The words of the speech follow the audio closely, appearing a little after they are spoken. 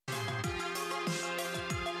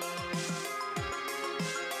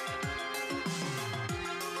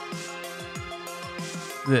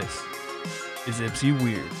This is Ipsy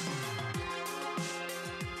Weird.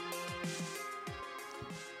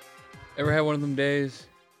 Ever had one of them days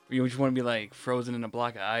where you just want to be like frozen in a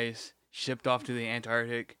block of ice, shipped off to the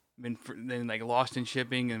Antarctic, then like lost in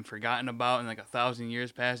shipping and forgotten about, and like 1,000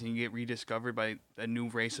 years pass and you get rediscovered by a new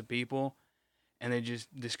race of people, and they just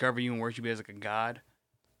discover you and worship you as like a god?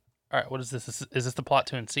 All right, what is this? Is this the plot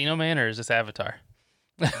to Encino Man or is this Avatar?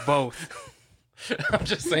 Both. I'm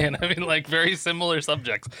just saying. I mean, like very similar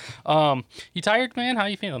subjects. You tired, man? How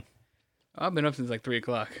you feeling? I've been up since like 3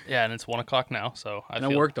 o'clock. Yeah, and it's 1 o'clock now, so I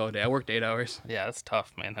worked all day. I worked 8 hours. Yeah, that's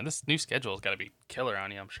tough, man. And this new schedule's got to be killer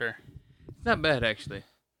on you, I'm sure. It's not bad, actually.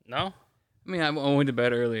 No? I mean, I went to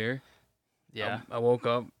bed earlier. Yeah. I woke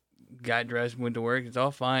up, got dressed, went to work. It's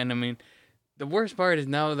all fine. I mean, the worst part is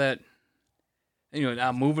now that,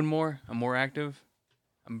 I'm moving more. I'm more active.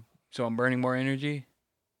 So I'm burning more energy.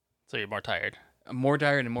 So you're more tired. I'm more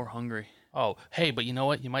tired and more hungry. Oh, hey, but you know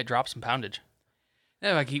what? You might drop some poundage.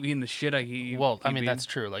 Yeah, if I keep eating the shit I eat. Well, I mean, that's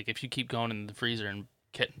true. Like, if you keep going in the freezer and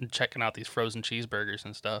checking out these frozen cheeseburgers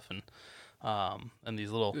and stuff and these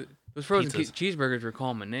little those frozen cheeseburgers were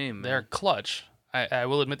calling my name, man. They're clutch. I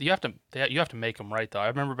will admit that you have to make them right, though. I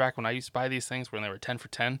remember back when I used to buy these things when they were 10 for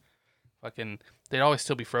 10, they'd always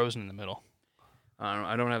still be frozen in the middle.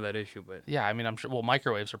 I don't have that issue, but... Yeah, I mean, I'm sure... Well,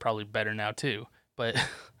 microwaves are probably better now, too. But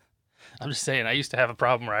I'm just saying, I used to have a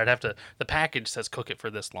problem where I'd have to... The package says cook it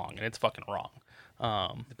for this long, and it's fucking wrong.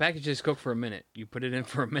 The package says cook for a minute. You put it in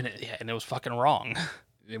for a minute. Yeah, and it was fucking wrong.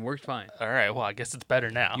 It worked fine. All right, well, I guess it's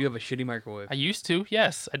better now. You have a shitty microwave. I used to,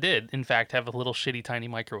 yes, I did. In fact, have a little shitty tiny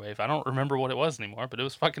microwave. I don't remember what it was anymore, but it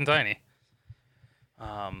was fucking tiny.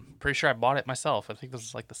 Pretty sure I bought it myself. I think this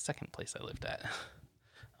was like the second place I lived at.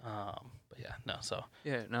 But yeah, no, so.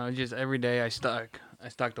 Yeah, no, just every day I stock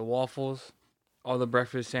the waffles, all the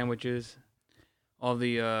breakfast sandwiches, all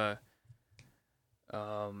the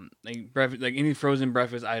breakfast, like any frozen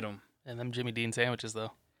breakfast item. And them Jimmy Dean sandwiches,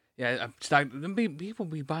 though. Yeah, I stocked them. People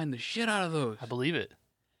be buying the shit out of those. I believe it.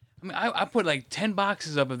 I mean, I put like 10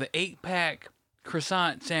 boxes up of the 8-pack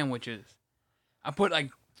croissant sandwiches. I put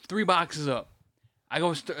like 3 boxes up. I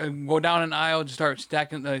go down an aisle to start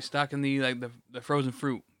stocking the frozen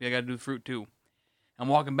fruit. Yeah, I gotta do the fruit too. I'm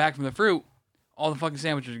walking back from the fruit. All the fucking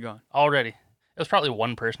sandwiches are gone already. It was probably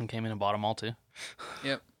one person came in and bought them all too.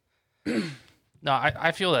 Yep. No,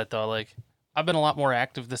 I feel that though. Like I've been a lot more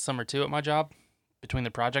active this summer too at my job, between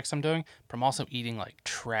the projects I'm doing. But I'm also eating like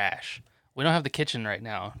trash. We don't have the kitchen right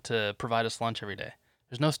now to provide us lunch every day.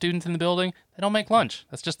 There's no students in the building. They don't make lunch.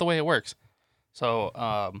 That's just the way it works.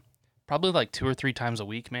 So probably like 2 or 3 times a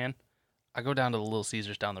week, man, I go down to the Little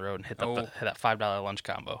Caesars down the road and hit that $5 lunch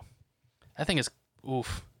combo. That thing is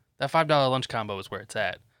oof. That $5 lunch combo is where it's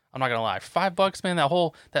at. I'm not gonna lie. $5, man.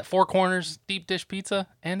 That 4 corners deep dish pizza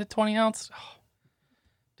and a 20-ounce. Oh,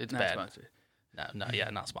 it's not bad. Sponsored. No, yeah,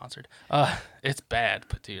 not sponsored. It's bad,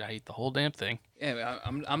 but dude, I eat the whole damn thing. Yeah,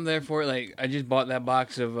 I'm there for it. Like I just bought that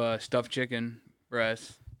box of stuffed chicken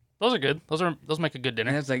breasts. Those are good. Those make a good dinner.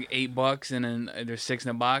 And that's like $8, and then there's 6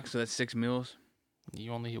 in a box, so that's 6 meals.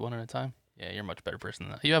 You only eat one at a time? Yeah, you're a much better person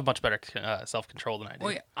than that. You have much better self-control than I do.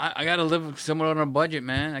 Well, yeah, I gotta live somewhat on a budget,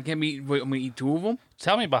 man. I can't be. I'm gonna eat 2 of them.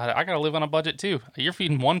 Tell me about it. I gotta live on a budget too. You're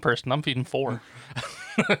feeding 1 person. I'm feeding 4.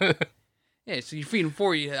 Yeah, so you're feeding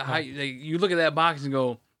 4. You look at that box and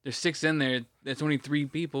go, "There's 6 in there. That's only 3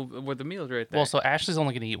 people worth of meals right there." Well, so Ashley's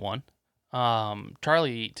only gonna eat 1.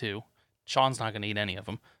 Charlie eat 2. Sean's not gonna eat any of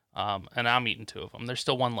them. And I'm eating 2 of them. There's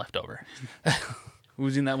still 1 left over.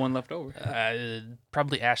 Who's in that 1 left over?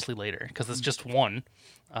 Probably Ashley later, because it's just 1.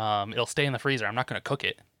 It'll stay in the freezer. I'm not gonna cook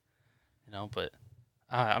it, but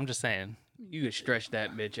I'm just saying. You could stretch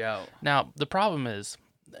that bitch out. Now the problem is,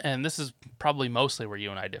 and this is probably mostly where you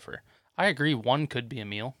and I differ. I agree 1 could be a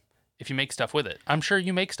meal if you make stuff with it. I'm sure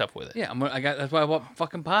you make stuff with it. Yeah, that's why I bought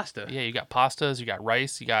fucking pasta. Yeah, you got pastas, you got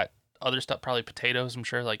rice, you got other stuff, probably potatoes, I'm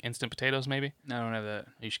sure, like instant potatoes maybe. No, I don't have that.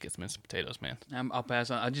 You should get some instant potatoes, man. I'll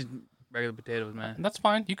pass on. I just regular potatoes, man. That's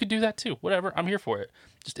fine. You could do that too. Whatever. I'm here for it.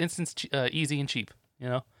 Just instant, easy and cheap,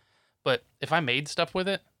 But if I made stuff with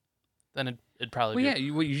it, then it'd probably be... Well,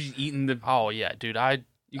 yeah, you just eating the... Oh, yeah, dude.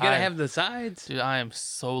 You gotta have the sides. Dude, I am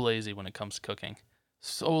so lazy when it comes to cooking.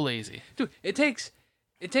 So lazy. Dude, it takes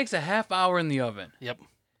a half hour in the oven. Yep.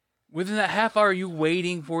 Within that half hour you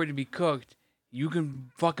waiting for it to be cooked, you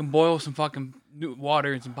can fucking boil some fucking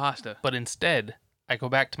water and some pasta. But instead, I go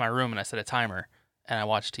back to my room and I set a timer and I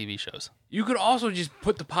watch TV shows. You could also just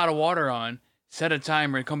put the pot of water on, set a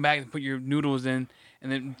timer, and come back and put your noodles in,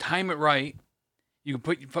 and then time it right. You can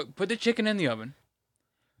put the chicken in the oven,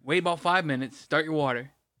 wait about 5 minutes, start your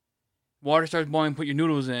water. Water starts boiling, put your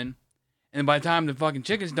noodles in, and by the time the fucking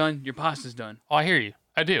chicken's done, your pasta's done. Oh, I hear you.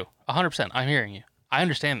 I do. 100%. I'm hearing you. I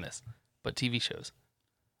understand this. But TV shows.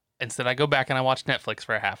 Instead, I go back and I watch Netflix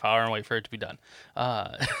for a half hour and wait for it to be done.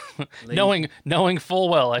 Knowing full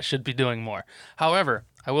well I should be doing more. However,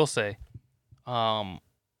 I will say,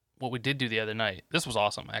 what we did do the other night, this was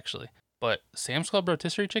awesome, actually. But Sam's Club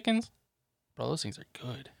rotisserie chickens, bro, those things are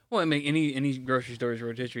good. Well, I mean, any grocery store's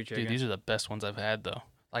rotisserie chicken. Dude, these are the best ones I've had, though.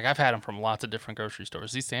 Like, I've had them from lots of different grocery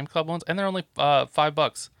stores. These Sam's Club ones, and they're only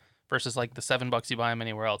 $5 versus, like, the $7 you buy them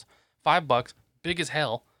anywhere else. $5, big as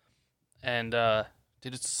hell, and,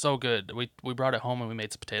 dude, it's so good. We brought it home, and we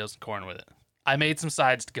made some potatoes and corn with it. I made some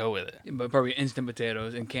sides to go with it. But probably instant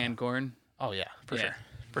potatoes and canned corn. Oh, yeah, for sure.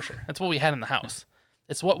 For sure. That's what we had in the house.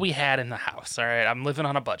 It's what we had in the house, all right? I'm living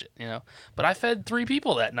on a budget, you know? But I fed 3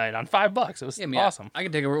 people that night on $5. It was awesome. I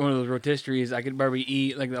could take one of those rotisseries. I could probably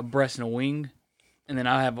eat, like, a breast and a wing, and then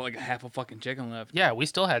I'll have, like, half a fucking chicken left. Yeah, we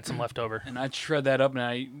still had some left over. And I'd shred that up, and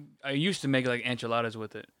I used to make, like, enchiladas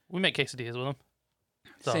with it. We make quesadillas with them.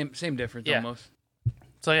 So, Same difference, almost.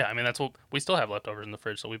 So, yeah, I mean, that's what we still have leftovers in the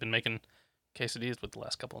fridge, so we've been making quesadillas with the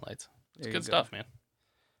last couple of nights. It's good stuff, man.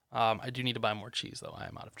 I do need to buy more cheese, though. I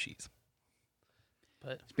am out of cheese.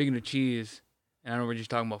 But speaking of cheese, and I know we're just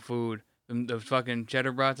talking about food, those fucking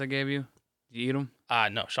cheddar brats I gave you, did you eat them?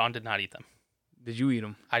 No, Sean did not eat them. Did you eat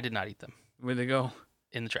them? I did not eat them. Where'd they go?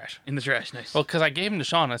 In the trash. In the trash, nice. Well, because I gave them to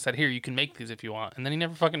Sean. I said, here, you can make these if you want. And then he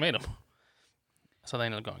never fucking made them. So they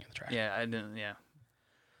ended up going in the trash. Yeah, I didn't,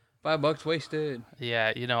 $5 wasted.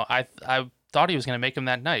 Yeah, you know, I thought he was going to make them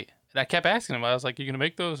that night. And I kept asking him. I was like, you going to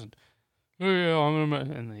make those? And, oh, yeah, I'm going to make.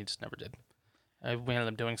 And then he just never did. We ended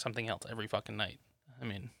up doing something else every fucking night. I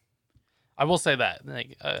mean, I will say that,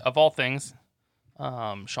 like, of all things,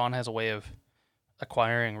 Sean has a way of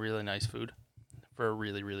acquiring really nice food for a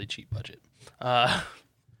really, really cheap budget. But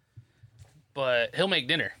he'll make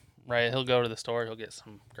dinner, right? He'll go to the store. He'll get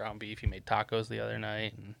some ground beef. He made tacos the other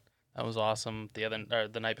night, and that was awesome.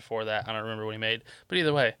 The night before that, I don't remember what he made. But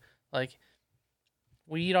either way, like,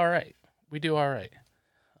 we eat all right. We do all right.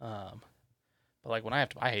 But like when I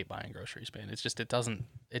hate buying groceries, man. It's just it doesn't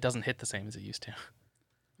hit the same as it used to.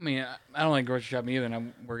 I mean, I don't like grocery shopping either, and I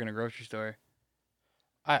work in a grocery store.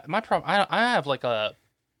 I have like a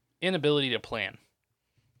inability to plan.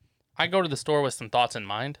 I go to the store with some thoughts in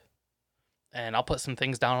mind, and I'll put some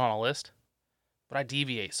things down on a list, but I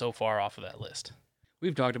deviate so far off of that list.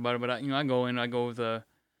 We've talked about it, but I go with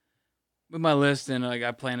my list, and like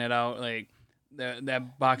I plan it out. Like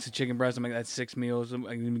that box of chicken breast, I'm like, that's 6 meals. I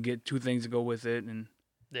can get 2 things to go with it, and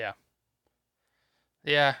yeah.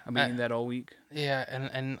 I've been eating that all week. Yeah,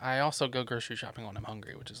 and I also go grocery shopping when I'm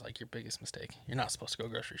hungry, which is like your biggest mistake. You're not supposed to go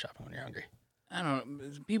grocery shopping when you're hungry. I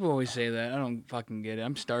don't. People always say that. I don't fucking get it.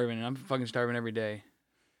 I'm starving, and I'm fucking starving every day.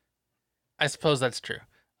 I suppose that's true.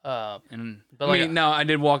 But now I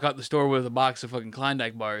did walk out the store with a box of fucking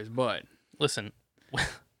Klondike bars, but listen,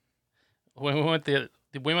 when we went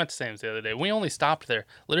to Sam's the other day, we only stopped there.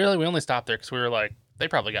 Literally, we only stopped there because we were like, they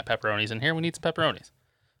probably got pepperonis in here. We need some pepperonis.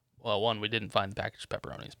 Well, one, we didn't find the packaged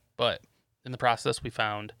pepperonis, but in the process, we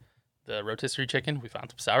found the rotisserie chicken. We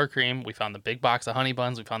found some sour cream. We found the big box of honey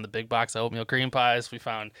buns. We found the big box of oatmeal cream pies. We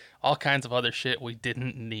found all kinds of other shit we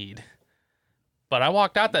didn't need. But I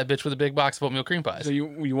walked out that bitch with a big box of oatmeal cream pies. So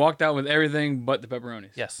you walked out with everything but the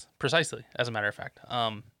pepperonis? Yes, precisely, as a matter of fact.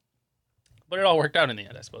 But it all worked out in the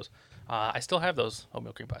end, I suppose. I still have those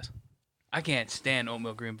oatmeal cream pies. I can't stand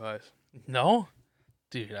oatmeal cream pies. No?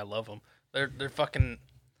 Dude, I love them. They're fucking...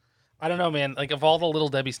 I don't know, man. Like, of all the Little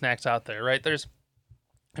Debbie snacks out there, right? Don't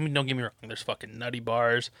get me wrong. There's fucking Nutty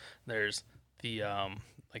Bars. There's the,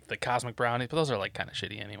 like, the Cosmic Brownies. But those are, like, kind of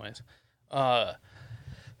shitty anyways. The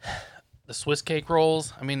Swiss cake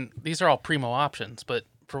rolls. I mean, these are all primo options. But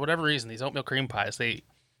for whatever reason, these oatmeal cream pies, they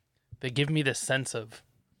give me this sense of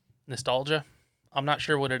nostalgia. I'm not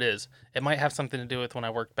sure what it is. It might have something to do with when I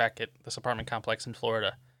worked back at this apartment complex in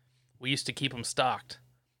Florida. We used to keep them stocked.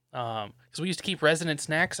 Because we used to keep resident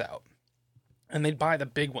snacks out. And they'd buy the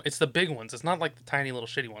big one. It's the big ones. It's not like the tiny little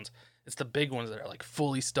shitty ones. It's the big ones that are like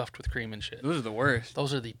fully stuffed with cream and shit. Those are the worst.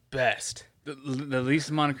 Those are the best. The least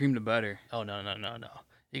amount of cream, the better. Oh, no.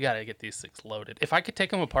 You gotta get these things loaded. If I could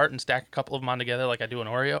take them apart and stack a couple of them on together like I do an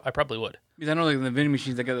Oreo, I probably would. Because I know like the vending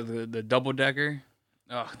machines, they got the double decker.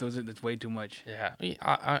 Oh, that's way too much. Yeah.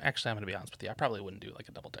 Actually, I'm going to be honest with you. I probably wouldn't do like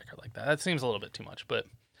a double decker like that. That seems a little bit too much. But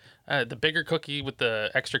the bigger cookie with the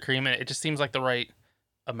extra cream in it, it just seems like the right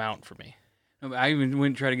amount for me. No, I even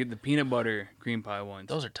went and tried to get the peanut butter cream pie ones.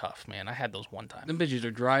 Those are tough, man. I had those one time. Them bitches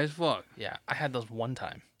are dry as fuck. Yeah, I had those one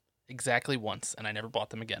time. Exactly once, and I never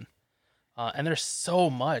bought them again. And there's so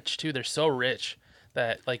much, too. They're so rich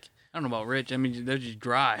that, like... I don't know about rich. I mean, they're just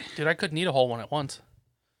dry. Dude, I couldn't eat a whole one at once.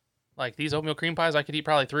 Like these oatmeal cream pies, I could eat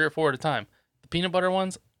probably 3 or 4 at a time. The peanut butter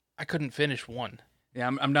ones, I couldn't finish one. Yeah,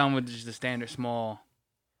 I'm down with just the standard small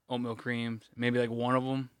oatmeal creams. Maybe like one of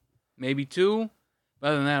them, maybe two. But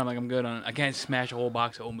other than that, I'm good on it. I can't smash a whole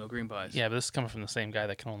box of oatmeal cream pies. Yeah, but this is coming from the same guy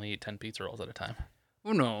that can only eat 10 pizza rolls at a time.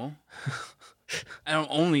 Oh no, I don't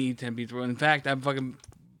only eat 10 pizza rolls. In fact, I've fucking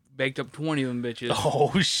baked up 20 of them bitches.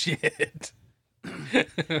 Oh shit!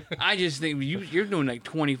 I just think you're doing like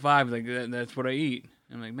 25. Like that's what I eat.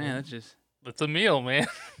 I'm like, man, that's just. That's a meal, man.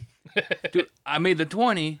 Dude, I made the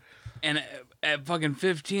 20, and at fucking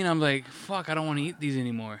 15, I'm like, fuck, I don't want to eat these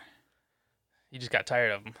anymore. You just got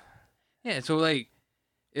tired of them. Yeah, so like,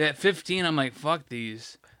 at 15, I'm like, fuck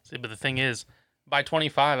these. See, but the thing is, by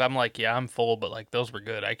 25, I'm like, yeah, I'm full, but like those were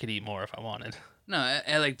good. I could eat more if I wanted. No,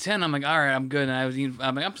 at like 10, I'm like, all right, I'm good. And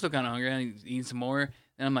I'm like, I'm still kind of hungry. I need to eat some more.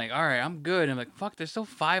 And I'm like, all right, I'm good. And I'm like, fuck, there's still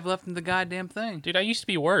 5 left in the goddamn thing. Dude, I used to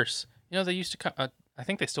be worse. You know, they used to come. I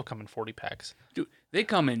think they still come in 40 packs. Dude, they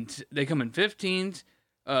come in 15s,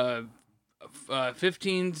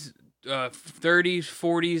 15s, 30s,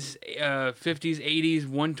 40s, 50s, 80s,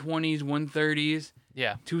 120s, 130s.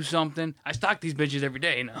 Yeah. 2 something. I stock these bitches every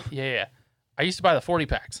day now. Yeah. I used to buy the 40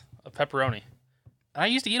 packs of pepperoni. And I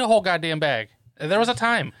used to eat a whole goddamn bag. There was a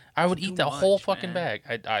time I would eat the whole fucking bag.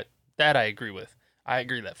 I agree with. I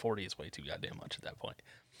agree that 40 is way too goddamn much at that point.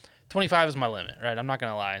 25 is my limit, right? I'm not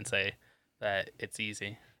going to lie and say that it's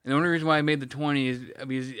easy. And the only reason why I made the 20 is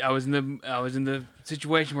because I was in the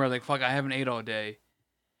situation where like, fuck, I haven't ate all day.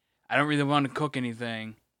 I don't really want to cook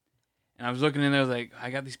anything. And I was looking in there, I was like, I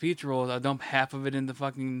got these pizza rolls. I'll dump half of it in the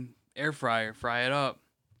fucking air fryer, fry it up.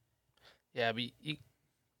 Yeah, but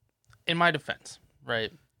in my defense,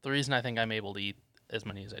 right, the reason I think I'm able to eat as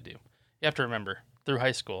many as I do, you have to remember, through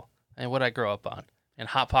high school, and what I grow up on, and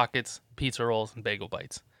Hot Pockets, pizza rolls, and bagel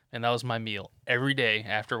bites. And that was my meal every day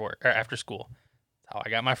after work or after school. That's how I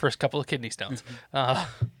got my first couple of kidney stones. I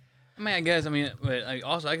mean, but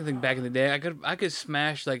also I can think back in the day, I could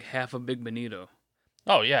smash like half a Big Bonito.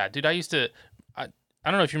 Oh yeah, dude, I used to. I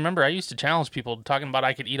don't know if you remember. I used to challenge people talking about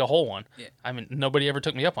I could eat a whole one. Yeah. I mean, nobody ever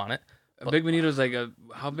took me up on it. A Big Bonito's like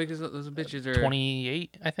how big is those bitches? Are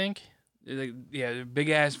 28, I think. Like, yeah, they're big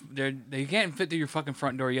ass. They can't fit through your fucking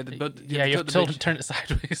front door. You have to build. You have to turn it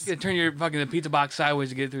sideways. You turn your fucking the pizza box sideways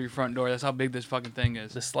to get through your front door. That's how big this fucking thing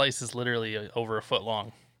is. The slice is literally over a foot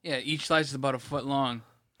long. Yeah, each slice is about a foot long,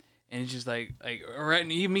 and it's just like right.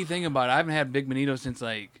 And even me thinking about it, I haven't had Big Bonito since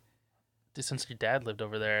like. Since your dad lived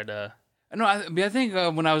over there at. No, I think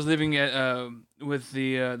when I was living at with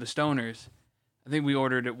the Stoners, I think we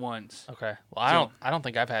ordered it once. Okay. Well, I don't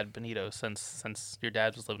think I've had Bonito since your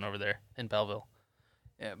dad was living over there in Belleville.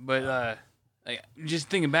 Yeah, but like just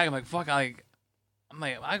thinking back, I'm like, fuck, I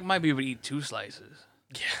might be able to eat 2 slices.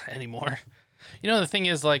 Yeah, anymore. You know, the thing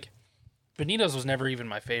is, like, Bonito's was never even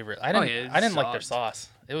my favorite. I didn't like their sauce.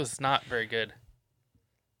 It was not very good.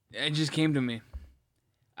 It just came to me.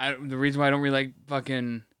 The reason why I don't really like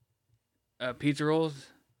fucking pizza rolls,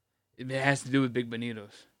 it has to do with Big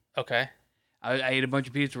Bonitos. Okay. I ate a bunch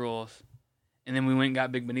of pizza rolls, and then we went and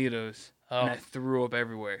got Big Bonitos, and I threw up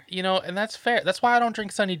everywhere. You know, and that's fair. That's why I don't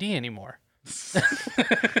drink Sunny D anymore.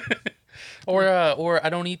 Or I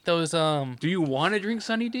don't eat those. Do you want to drink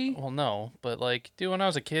Sunny D? Well, no, but like, dude, when I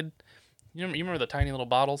was a kid, you remember the tiny little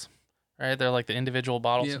bottles, right? They're like the individual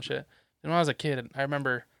bottles and shit. And when I was a kid, I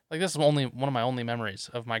remember, like, this is only one of my only memories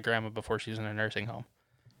of my grandma before she was in a nursing home.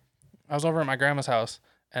 I was over at my grandma's house,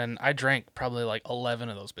 and I drank probably like 11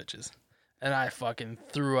 of those bitches. And I fucking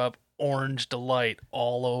threw up orange delight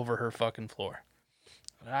all over her fucking floor.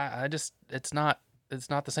 I just, it's not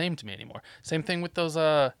the same to me anymore. Same thing with those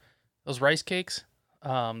rice cakes,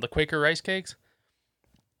 the Quaker rice cakes.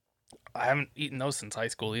 I haven't eaten those since high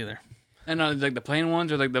school either. And like the plain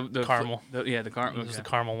ones or like the caramel. The caramel. Those the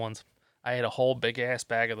caramel ones. I ate a whole big ass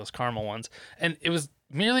bag of those caramel ones, and it was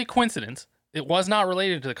merely coincidence. It was not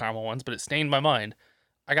related to the caramel ones, but it stained my mind.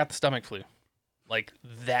 I got the stomach flu, like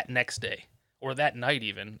that next day or that night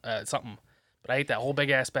even, something. But I ate that whole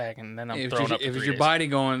big ass bag, and then I'm throwing up. It was your body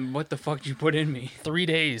going, "What the fuck did you put in me?" 3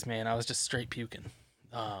 days, man. I was just straight puking.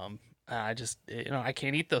 I just, I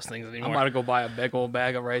can't eat those things anymore. I'm about to go buy a big old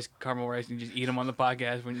bag of rice, caramel rice, and just eat them on the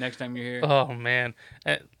podcast when next time you're here. Oh man,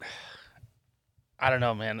 I don't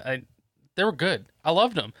know, man. They were good. I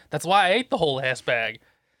loved them. That's why I ate the whole ass bag.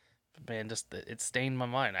 But man, just it stained my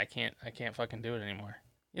mind. I can't fucking do it anymore.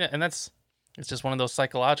 Yeah, and it's just one of those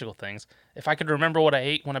psychological things. If I could remember what I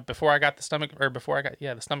ate before I got the stomach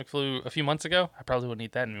flu a few months ago, I probably wouldn't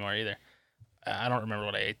eat that anymore either. I don't remember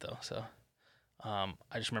what I ate though, so I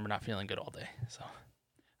just remember not feeling good all day. So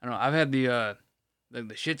I don't know. I've had the like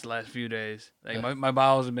the shits the last few days. Like my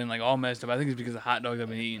bowels have been like all messed up. I think it's because of hot dogs I've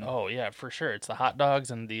been eating. Oh yeah, for sure. It's the hot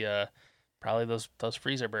dogs and the probably those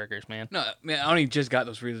freezer burgers, man. No, man, I only just got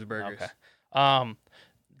those freezer burgers. Okay.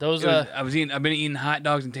 Those I've been eating hot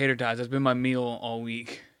dogs and tater tots. That's been my meal all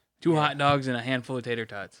week. 2 hot dogs and a handful of tater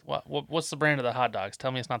tots. what's the brand of the hot dogs?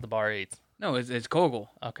 Tell me it's not the Bar 8s. No, it's Kogel.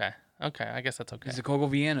 Okay. I guess that's okay. It's the Kogel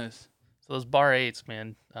Viennas. So those Bar 8s,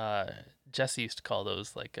 man. Jesse used to call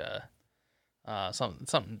those like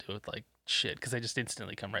something to do with like shit because they just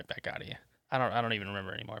instantly come right back out of you. I don't even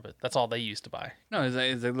remember anymore, but that's all they used to buy. No,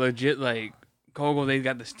 it's like legit like Kogel. They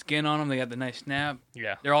got the skin on them. They got the nice snap.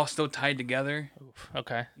 Yeah. They're all still tied together. Oof,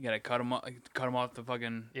 okay. You gotta cut them off the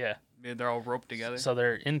fucking. Yeah. They're all roped together. So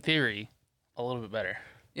they're in theory a little bit better.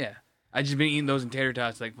 Yeah. I just been eating those and tater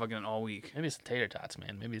tots like fucking all week. Maybe it's the tater tots,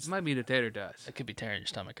 man. Maybe it might be the tater tots. It could be tearing your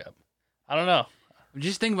stomach up. I don't know.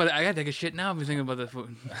 Just think about it. I gotta take a shit now. If you're thinking about the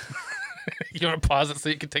food. You want to pause it so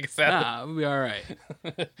you can take a salad? Nah, we'll be all right.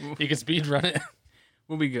 You can speed run it.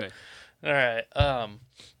 We'll be good. All right.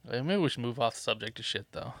 Maybe we should move off the subject of shit,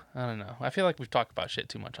 though. I don't know. I feel like we've talked about shit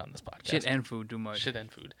too much on this podcast. Shit and food too much. Shit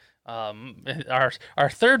and food. Our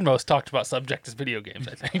third most talked about subject is video games,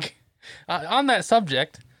 I think. On that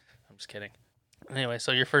subject, I'm just kidding. Anyway,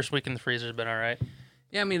 so your first week in the freezer has been all right?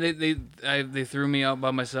 Yeah, I mean they threw me out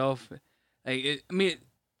by myself.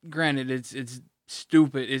 Granted, it's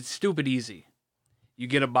stupid. It's stupid easy. You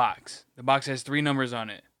get a box. The box has 3 numbers on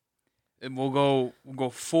it. We'll go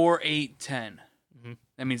 4, 8, 10. Mm-hmm.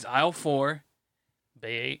 That means aisle 4,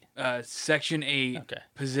 Bay 8, section 8, okay.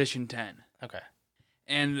 Position 10. Okay.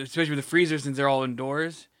 And especially with the freezer, since they're all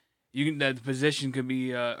indoors, the position could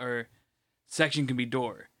be or section can be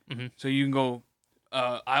door. Mm-hmm. So you can go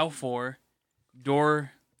aisle 4,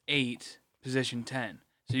 door 8, position 10.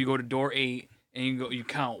 So you go to door 8 and you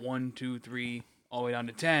count 1, 2, 3, all the way down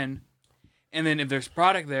to 10. And then if there's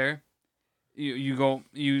product there, you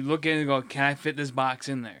look in and go, can I fit this box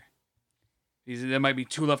in there? Because there might be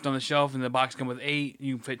 2 left on the shelf and the box come with 8.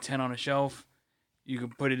 You can fit 10 on a shelf. You can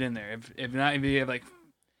put it in there. If not, if you have like,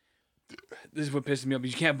 this is what pisses me off,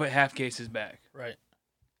 because you can't put half cases back. Right.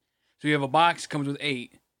 So you have a box comes with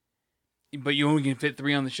 8, but you only can fit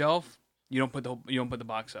 3 on the shelf. You don't put the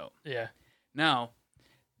box out. Yeah. Now,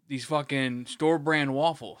 these fucking store brand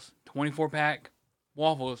waffles, 24-pack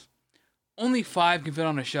waffles, only 5 can fit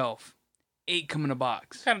on a shelf. 8 come in a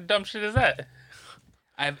box. What kind of dumb shit is that?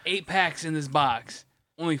 I have 8 packs in this box.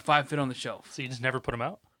 Only 5 fit on the shelf. So you just never put them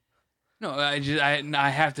out? No, I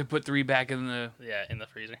have to put 3 back in the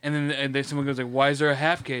freezer. And then someone goes like, "Why is there a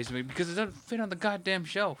half case?" I'm like, because it doesn't fit on the goddamn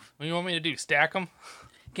shelf. What do you want me to do? Stack them?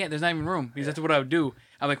 Can't. There's not even room. Because that's what I would do.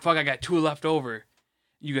 I'm like, fuck, I got 2 left over.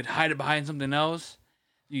 You could hide it behind something else.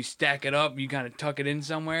 You stack it up. You kind of tuck it in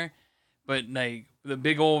somewhere. But like the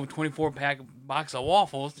big old 24-pack box of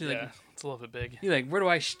waffles, It's a little bit big. You're like, where do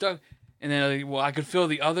I stuck? And then like, well, I could fill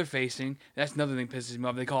the other facing. That's another thing that pisses me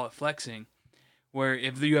off. They call it flexing, where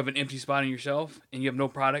if you have an empty spot on your shelf and you have no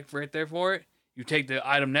product right there for it, you take the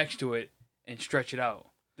item next to it and stretch it out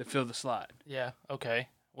to fill the slot. Yeah. Okay.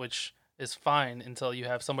 Which is fine until you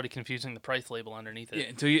have somebody confusing the price label underneath it.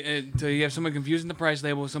 Yeah, until you have somebody confusing the price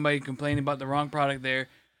label, somebody complaining about the wrong product there,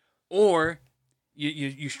 or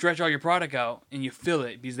you stretch all your product out and you fill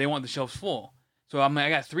it because they want the shelves full. So I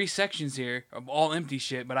got 3 sections here of all empty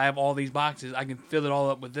shit, but I have all these boxes. I can fill it all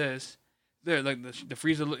up with this. There, like the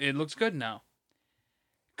freezer, it looks good now.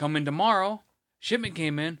 Come in tomorrow, shipment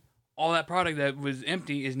came in. All that product that was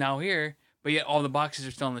empty is now here, but yet all the boxes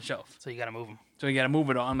are still on the shelf. So you got to move them. So you got to move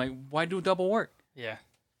it all. I'm like, why do double work? Yeah.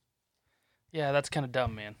 Yeah, that's kind of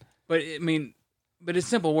dumb, man. But it's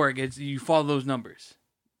simple work. It's you follow those numbers.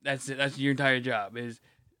 That's it. That's your entire job. Is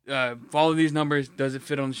follow these numbers. Does it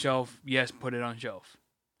fit on the shelf? Yes, put it on shelf.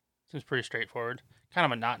 Seems pretty straightforward. Kind of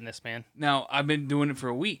monotonous, man. Now I've been doing it for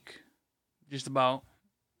a week, just about.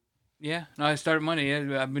 Yeah. No, I started Monday.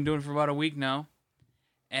 Yeah, I've been doing it for about a week now,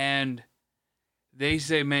 and they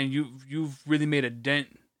say, man, you've really made a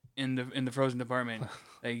dent in the frozen department.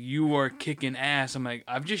 Like you are kicking ass. I'm like,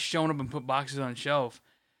 I've just shown up and put boxes on shelf.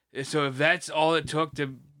 So if that's all it took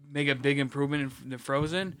to make a big improvement in the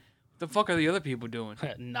frozen, what the fuck are the other people doing?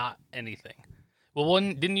 Not anything. Well,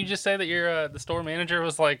 didn't you just say that your the store manager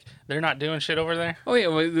was like, they're not doing shit over there? Oh yeah,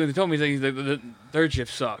 well, they told me the third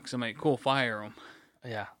shift sucks. I'm like, cool, fire them.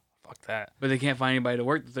 Yeah, fuck that. But they can't find anybody to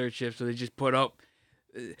work the third shift, so they just put up.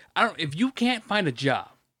 If you can't find a job,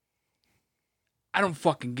 I don't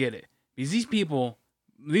fucking get it. Because these people,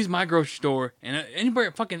 my grocery store and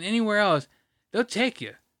anywhere else, they'll take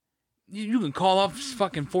you. You can call off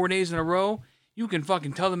fucking 4 days in a row. You can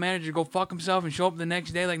fucking tell the manager to go fuck himself and show up the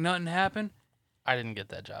next day like nothing happened. I didn't get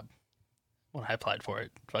that job. when I applied for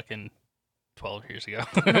it, fucking 12 years ago.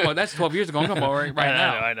 No, that's 12 years ago. I'm talking about right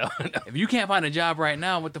now. I know. If you can't find a job right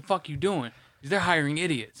now, what the fuck you doing? 'Cause they're hiring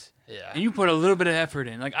idiots. Yeah. And you put a little bit of effort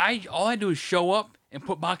in. Like all I do is show up and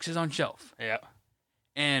put boxes on shelf. Yeah.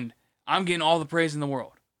 And I'm getting all the praise in the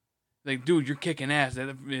world. Like, dude, you're kicking ass.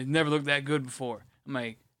 It never looked that good before. I'm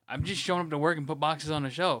like, I'm just showing up to work and put boxes on the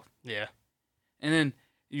shelf. Yeah. And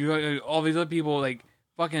then all these other people, like,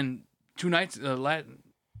 fucking 2 nights, not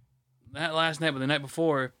last night, but the night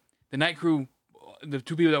before, the night crew, the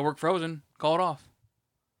 2 people that worked Frozen, called off.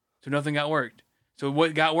 So nothing got worked. So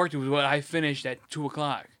what got worked was what I finished at 2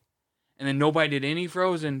 o'clock. And then nobody did any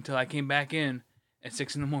Frozen until I came back in at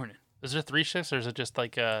 6 in the morning. Is there 3 shifts, or is it just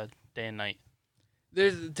like day and night?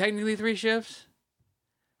 There's technically 3 shifts.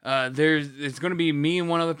 It's going to be me and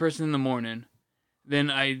one other person in the morning. Then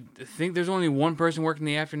I think there's only one person working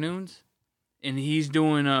the afternoons, and he's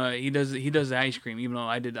doing he does the ice cream. Even though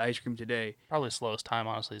I did the ice cream today. Probably the slowest time,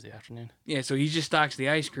 honestly, is the afternoon. Yeah, so he just stocks the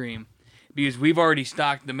ice cream because we've already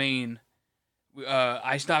stocked the main.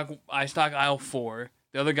 I stock aisle 4.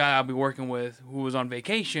 The other guy I'll be working with, who was on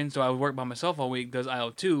vacation, so I would work by myself all week, does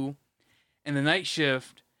aisle 2. And the night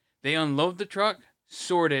shift, they unload the truck,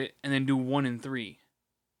 sort it, and then do 1 and 3.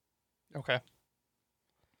 Okay.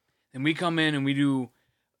 And we come in and we do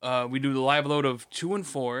the live load of 2 and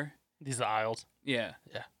 4. These are the aisles. Yeah.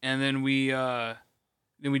 Yeah. And then we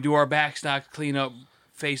do our back stock, clean up,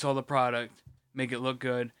 face all the product, make it look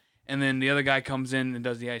good. And then the other guy comes in and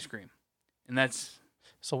does the ice cream. And that's...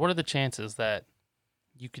 So what are the chances that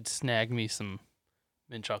you could snag me some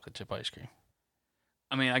mint chocolate chip ice cream?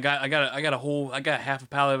 I mean, I got half a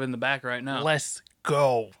pallet of it in the back right now. Let's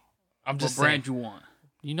go. I'm just What brand saying. you want?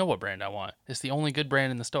 You know what brand I want. It's the only good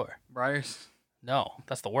brand in the store. Breyers? No,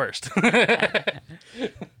 that's the worst.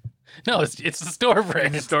 No, it's the store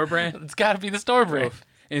brand. The store brand? It's got to be the store brand. Oof.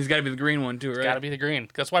 And it's got to be the green one too, right? It's got to be the green.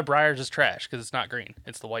 That's why Breyers is trash, because it's not green.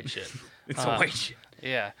 It's the white shit. It's the white shit.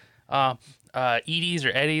 Yeah. Edie's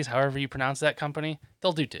or Eddie's, however you pronounce that company,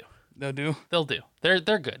 they'll do too. They'll do? They'll do. They're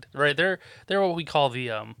good, right? They're what we call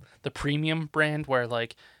the premium brand, where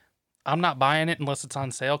like I'm not buying it unless it's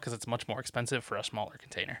on sale because it's much more expensive for a smaller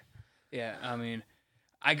container. Yeah, I mean,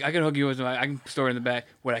 I can hook you with. I can store it in the back.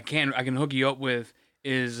 What I can hook you up with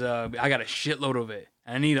is I got a shitload of it.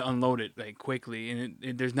 I need to unload it like quickly,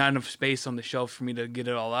 and there's not enough space on the shelf for me to get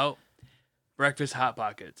it all out. Breakfast Hot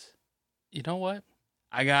Pockets. You know what?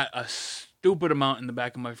 I got a stupid amount in the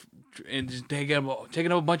back of my, and just taking up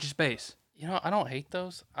a bunch of space. You know, I don't hate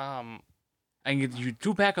those. I can get you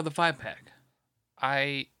 2-pack or the 5-pack.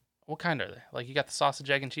 What kind are they? Like you got the sausage,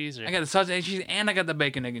 egg, and cheese? Or... I got the sausage, egg, and cheese, and I got the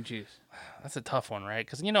bacon, egg, and cheese. That's a tough one, right?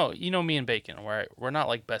 Because you know me and bacon, we're not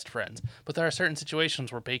like best friends, but there are certain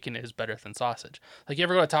situations where bacon is better than sausage. Like you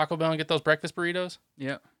ever go to Taco Bell and get those breakfast burritos?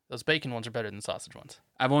 Yeah. Those bacon ones are better than sausage ones.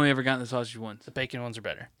 I've only ever gotten the sausage ones. The bacon ones are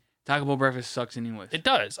better. Taco Bell breakfast sucks anyways. It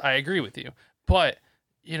does. I agree with you. But,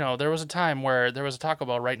 you know, there was a time where there was a Taco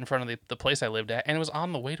Bell right in front of the place I lived at, and it was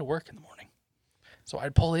on the way to work in the morning. So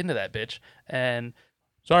I'd pull into that bitch, and,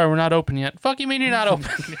 sorry, we're not open yet. Fuck you mean you're not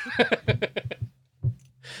open?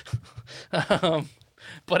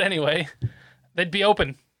 But anyway, they'd be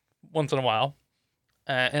open once in a while,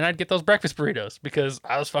 and I'd get those breakfast burritos because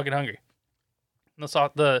I was fucking hungry. The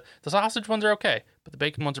sausage ones are okay, but the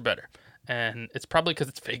bacon ones are better. And it's probably because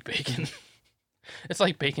it's fake bacon. It's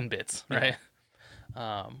like bacon bits, right?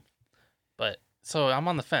 Yeah. But so I'm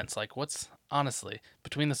on the fence. Like, what's honestly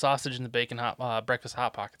between the sausage and the bacon breakfast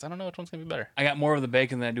hot pockets? I don't know which one's gonna be better. I got more of the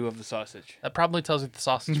bacon than I do of the sausage. That probably tells you the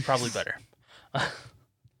sausage is probably better.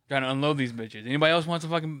 Trying to unload these bitches. Anybody else want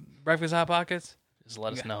some fucking breakfast hot pockets? Just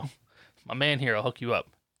let us know. My man here will hook you up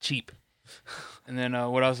cheap. And then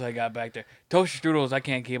what else I got back there? Toaster strudels I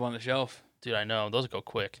can't keep on the shelf. Dude, I know those go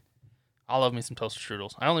quick. I love me some toaster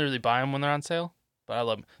strudels. I only really buy them when they're on sale, but I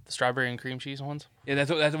love them. The strawberry and cream cheese ones. Yeah,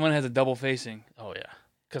 that one has a double facing. Oh yeah,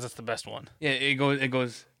 because it's the best one. Yeah, it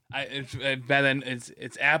goes. It's bad. Then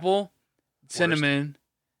it's apple, cinnamon,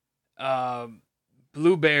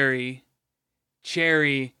 blueberry,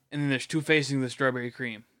 cherry, and then there's 2 facings of strawberry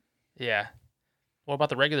cream. Yeah. What about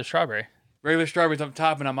the regular strawberry? Regular strawberry's up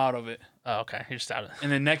top, and I'm out of it. Oh, okay. You're just out of it. And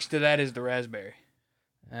then next to that is the raspberry.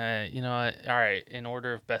 You know what? All right. In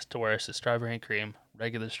order of best to worst is strawberry and cream,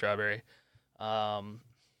 regular strawberry. After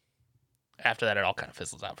that, it all kind of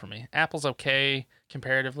fizzles out for me. Apple's okay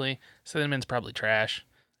comparatively. Cinnamon's probably trash.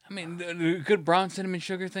 I mean, the good brown cinnamon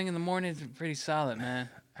sugar thing in the morning is pretty solid, man.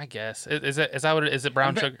 I guess. Is that what it is? It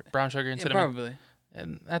brown sugar and Yeah, cinnamon? probably.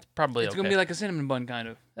 And that's probably It's okay. gonna be like a cinnamon bun, kind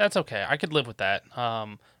of. That's okay. I could live with that.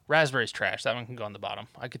 Raspberry's trash. That one can go on the bottom.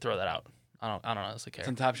 I could throw that out. I don't honestly care. It's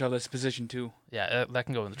on top shelf. That's position 2. Yeah, that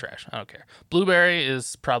can go in the trash. I don't care. Blueberry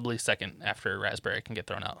is probably second after raspberry can get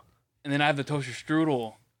thrown out. And then I have the toaster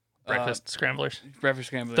strudel. Breakfast scramblers. Breakfast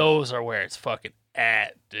scramblers. Those are where it's fucking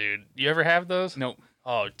at, dude. You ever have those? Nope.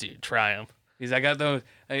 Oh, dude, try them. Because I got those.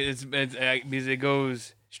 It's because it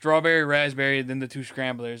goes strawberry, raspberry, then the 2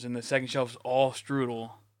 scramblers, and the second shelf's all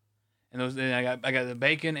strudel. And those, then I got the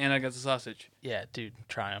bacon and I got the sausage. Yeah, dude,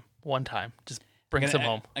 try them one time. Just bring some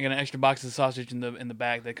home. I got an extra box of sausage in the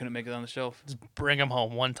bag that couldn't make it on the shelf. Just bring them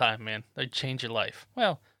home one time, man. They'd change your life.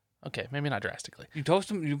 Well, okay, maybe not drastically. You toast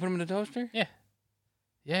them? You put them in the toaster? Yeah.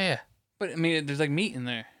 Yeah. But I mean, there's like meat in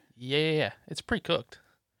there. Yeah. It's pre-cooked.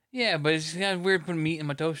 Yeah, but it's kind of weird putting meat in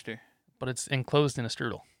my toaster. But it's enclosed in a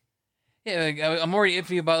strudel. Yeah, like I'm already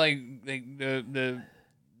iffy about like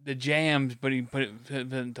the jams, but he put it in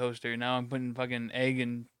the toaster. Now I'm putting fucking egg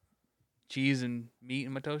and cheese and meat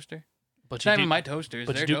in my toaster. But It's not even my toaster.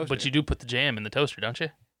 It's their toaster. But you do put the jam in the toaster, don't you?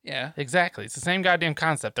 Yeah. Exactly. It's the same goddamn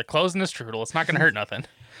concept. They're closing the strudel. It's not going to hurt nothing.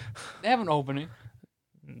 They have an opening.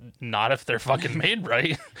 Not if they're fucking made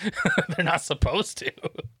right. They're not supposed to.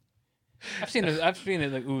 I've seen it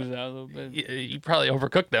like ooze out a little bit. You probably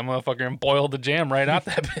overcooked that motherfucker and boiled the jam right out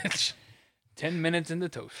that bitch. 10 minutes in the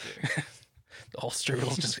toaster. The whole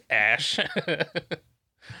strudel's just ash.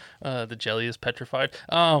 The jelly is petrified.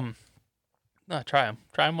 No, try them.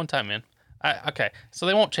 Try them one time, man. Okay, so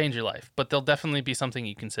they won't change your life, but they'll definitely be something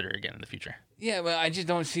you consider again in the future. Yeah, but I just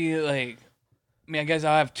don't see it like. I mean, I guess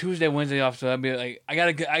I'll have Tuesday, Wednesday off, so I'll be like, I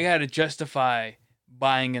gotta justify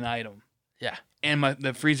buying an item. Yeah. And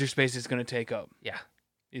the freezer space it's gonna take up. Yeah.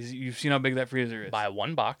 You've seen how big that freezer is. Buy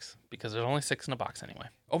one box because there's only 6 in a box anyway.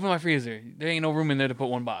 Open my freezer. There ain't no room in there to put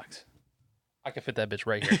one box. I can fit that bitch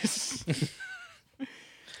right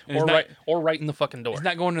here. or right in the fucking door. It's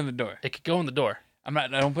not going in the door. It could go in the door. I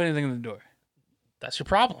don't put anything in the door. That's your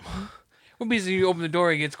problem. Well, because you open the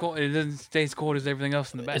door, it gets cold. It doesn't stay as cold as everything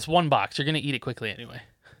else in the back. It's one box. You're gonna eat it quickly anyway.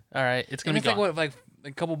 All right, it's gonna be gone. Like what, like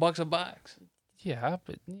a couple bucks a box? Yeah,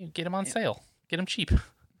 but you get them on sale. Get them cheap.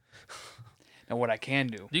 Now, what I can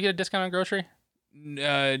do? Do you get a discount on grocery?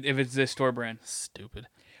 If it's this store brand. Stupid.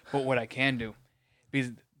 But what I can do,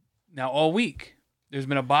 because now all week there's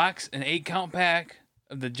been a box, an 8-count pack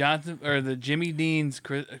of the Jimmy Dean's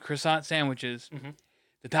croissant sandwiches. Mm-hmm.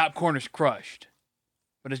 The top corner's crushed,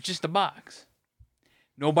 but it's just a box.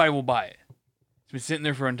 Nobody will buy it. It's been sitting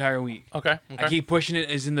there for an entire week. Okay. I keep pushing it.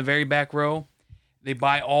 It's in the very back row. They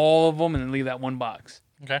buy all of them and then leave that one box.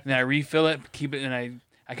 Okay. And then I refill it, keep it, and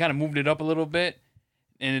I kind of moved it up a little bit,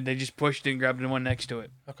 and they just pushed it and grabbed the one next to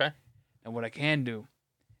it. Okay. And what I can do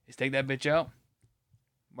is take that bitch out,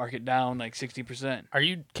 mark it down like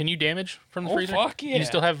 60%. Can you damage from the freezer? Fuck yeah. You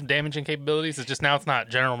still have damaging capabilities? It's just now it's not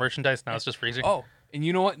general merchandise, now it's just freezer? Oh, and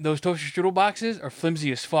you know what? Those toaster strudel boxes are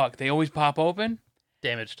flimsy as fuck. They always pop open.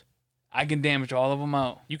 Damaged. I can damage all of them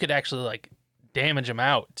out. You could actually like damage them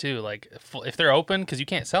out too, like if they're open, because you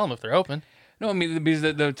can't sell them if they're open. No, I mean because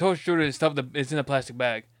the toaster strudel is stuff it's in a plastic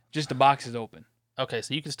bag. Just the box is open. Okay,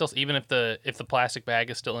 so you can still, even if the plastic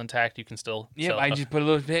bag is still intact, you can still. Yeah, I just put a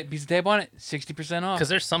little piece of tape on it, 60% off. Because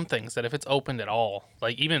there's some things that if it's opened at all,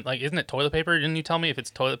 like even like isn't it toilet paper? Didn't you tell me if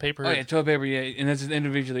it's toilet paper? Oh yeah, toilet paper. Yeah, and it's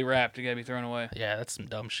individually wrapped. It gotta be thrown away. Yeah, that's some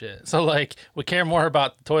dumb shit. So like we care more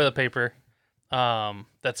about the toilet paper,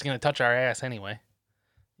 that's gonna touch our ass anyway,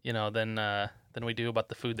 than we do about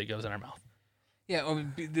the food that goes in our mouth. Yeah,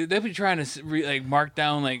 they'll be trying to mark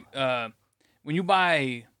down when you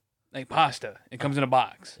buy like pasta, it comes in a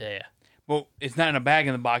box. Yeah. Well, it's not in a bag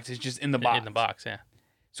in the box. It's just in the box. In the box, yeah.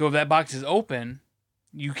 So if that box is open,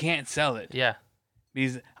 you can't sell it. Yeah.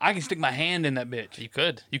 Because I can stick my hand in that bitch. You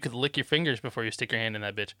could. You could lick your fingers before you stick your hand in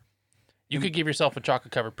that bitch. You could give yourself a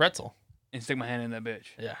chocolate-covered pretzel. And stick my hand in that bitch.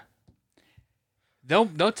 Yeah.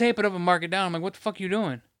 They'll tape it up and mark it down. I'm like, what the fuck are you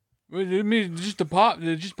doing? It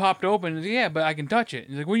just popped open. Yeah, but I can touch it.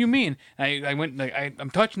 He's like, what do you mean? And I went I'm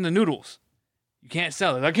touching the noodles. You can't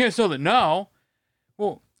sell it. I can't sell it now.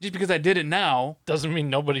 Well, just because I did it now doesn't mean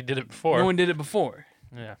nobody did it before. No one did it before.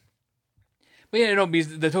 Yeah. But yeah, no,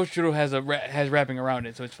 because the toaster strudel has wrapping around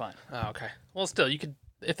it, so it's fine. Oh, okay. Well, still, you could,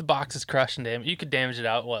 if the box is crushed and damaged, you could damage it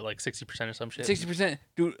out. What, like 60% or some shit? 60%,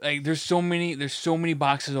 dude. Like, there's so many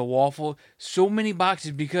boxes of waffle, so many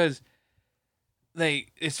boxes because,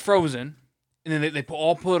 it's frozen, and then they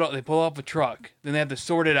pull it off. They pull off a truck. Then they have to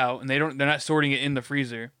sort it out, and they're not sorting it in the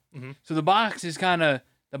freezer. Mm-hmm. So the box is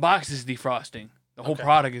defrosting. The whole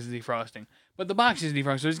product is defrosting, but the box is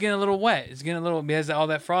defrosting, so it's getting a little wet. It has all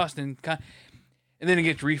that frosting, and then it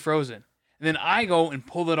gets refrozen. And then I go and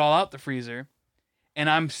pull it all out the freezer, and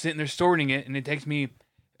I'm sitting there sorting it, and it takes me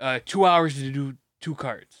 2 hours to do 2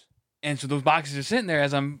 carts. And so those boxes are sitting there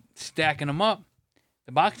as I'm stacking them up.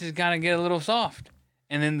 The boxes kind of get a little soft.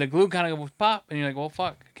 And then the glue kind of goes pop. And you're like, well,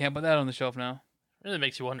 fuck. I can't put that on the shelf now. It really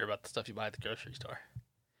makes you wonder about the stuff you buy at the grocery store.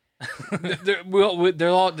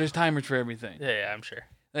 There's timers for everything. Yeah, I'm sure.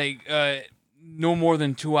 Like, no more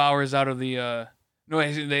than 2 hours out of the, no,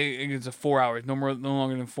 it's a 4 hours. No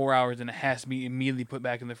longer than 4 hours. And it has to be immediately put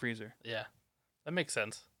back in the freezer. Yeah. That makes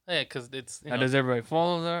sense. Yeah, because it's, Now, does everybody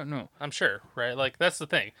follow that? No. I'm sure, right? Like, that's the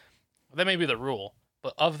thing. That may be the rule,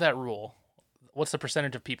 but of that rule, what's the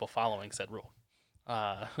percentage of people following said rule?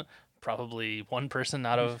 Probably 1 person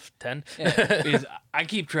out of 10. Yeah, I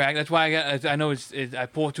keep track. That's why I know I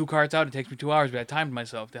pull 2 carts out. It takes me 2 hours, but I timed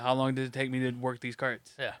myself to how long does it take me to work these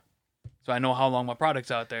carts. Yeah. So I know how long my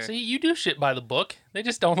product's out there. See, you do shit by the book. They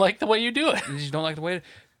just don't like the way you do it. They just don't like the way.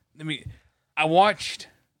 I watched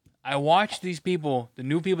these people, the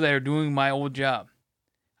new people that are doing my old job.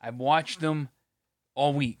 I've watched them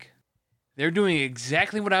all week. They're doing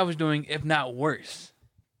exactly what I was doing, if not worse.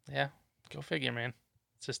 Yeah, go figure, man.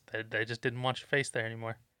 It's just they just didn't want your face there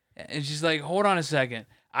anymore. It's just like, hold on a second.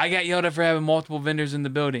 I got yelled at for having multiple vendors in the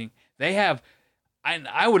building. They have,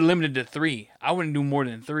 I would limit it to 3. I wouldn't do more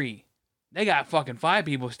than 3. They got fucking 5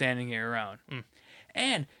 people standing here around.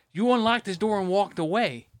 And you unlocked this door and walked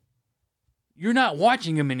away. You're not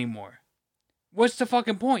watching him anymore. What's the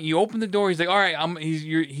fucking point? You open the door. He's like, all right,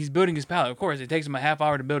 he's building his pallet. Of course, it takes him a half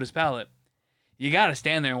hour to build his pallet. You got to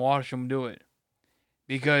stand there and watch him do it.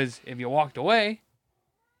 Because if you walked away,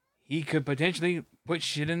 he could potentially put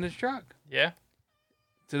shit in the truck. Yeah.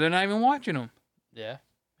 So they're not even watching him. Yeah.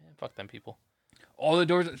 Man, fuck them people. All the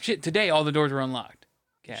doors, today all the doors were unlocked.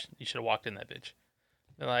 Okay. You should have walked in that bitch.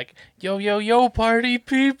 They're like, yo, party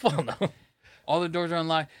people. No. All the doors are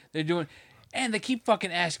unlocked. They're doing, and they keep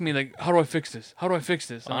fucking asking me, like, how do I fix this? How do I fix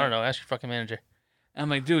this? I don't know. Ask your fucking manager. I'm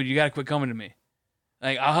like, dude, you got to quit coming to me.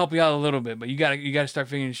 Like, I'll help you out a little bit, but you gotta start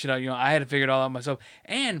figuring shit out. You know, I had to figure it all out myself.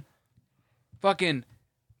 And fucking,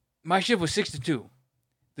 my shift was 6 to 2.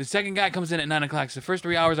 The second guy comes in at 9 o'clock. So the first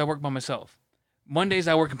 3 hours I work by myself. Mondays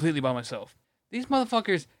I work completely by myself. These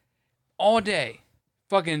motherfuckers, all day,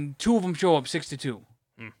 fucking 2 of them show up 6 to 2.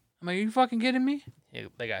 I'm like, are you fucking kidding me? Yeah,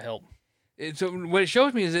 they got help. So what it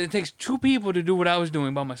shows me is that it takes 2 people to do what I was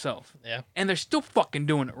doing by myself. Yeah. And they're still fucking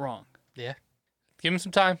doing it wrong. Yeah. Give them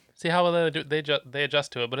some time. See how well they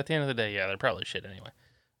adjust to it. But at the end of the day, yeah, they're probably shit anyway.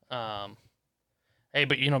 Hey,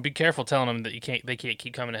 but be careful telling them that they can't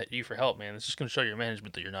keep coming at you for help, man. It's just gonna show your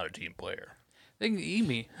management that you're not a team player. They can eat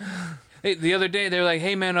me. Hey, the other day they're like,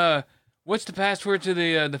 "Hey man, what's the password to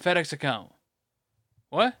the FedEx account?"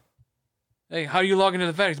 What? Hey, how do you log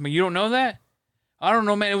into the FedEx? I mean, you don't know that? I don't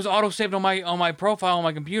know, man. It was auto saved on my profile on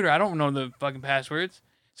my computer. I don't know the fucking passwords.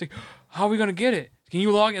 It's like, how are we gonna get it? Can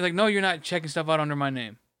you log in? It's like, no, you're not checking stuff out under my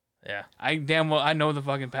name. Yeah. I know the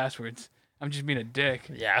fucking passwords. I'm just being a dick.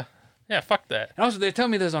 Yeah. Yeah, fuck that. And also, they tell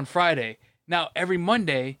me this on Friday. Now, every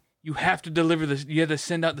Monday, you have to deliver this. You have to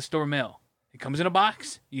send out the store mail. It comes in a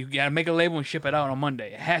box. You got to make a label and ship it out on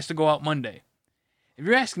Monday. It has to go out Monday. If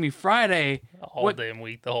you're asking me Friday, All damn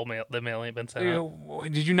week, the mail ain't been sent out.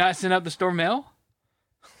 Did you not send out the store mail?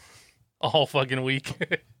 A whole fucking week.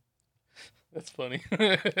 That's funny.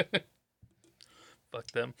 Fuck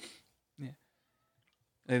them. Yeah.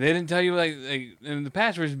 They didn't tell you and the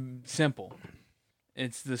password's simple.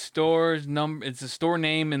 It's the store's number. It's the store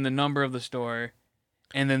name and the number of the store,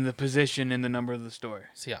 and then the position and the number of the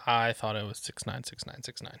store. See, I thought it was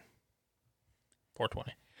 696969.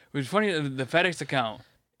 420. Which is funny. The FedEx account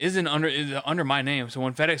is under my name. So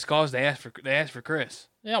when FedEx calls, they ask for Chris.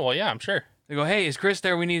 Yeah, well, yeah, I'm sure. They go, "Hey, is Chris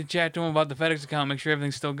there? We need to chat to him about the FedEx account. Make sure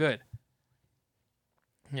everything's still good."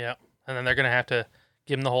 Yeah, and then they're gonna have to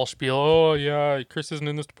give him the whole spiel. Oh yeah, Chris isn't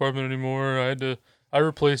in this department anymore. I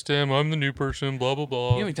replaced him. I'm the new person. Blah blah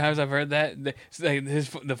blah. You know how many times I've heard that?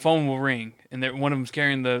 The phone will ring, and one of them's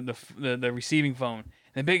carrying the receiving phone.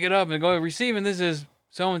 And they pick it up and they go, "Receiving. This is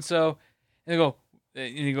so and so." And they go,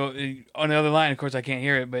 on the other line. Of course, I can't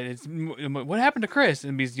hear it, but it's, "What happened to Chris?"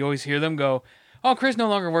 And because you always hear them go, "Oh, Chris no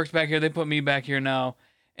longer works back here. They put me back here now."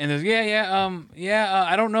 And there's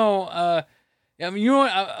I don't know. I mean, you know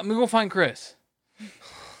what? I'm gonna go find Chris.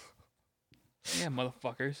 Yeah,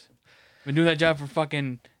 motherfuckers. Been doing that job for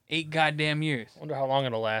fucking 8 goddamn years. Wonder how long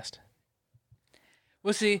it'll last.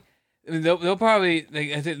 We'll see. They'll probably.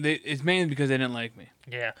 It's mainly because they didn't like me.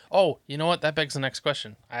 Yeah. Oh, you know what? That begs the next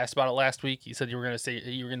question. I asked about it last week. You said you were gonna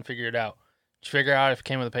figure it out. Did you figure out if it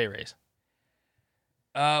came with a pay raise?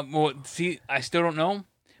 Well, see, I still don't know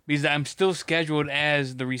because I'm still scheduled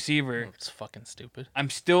as the receiver. It's fucking stupid.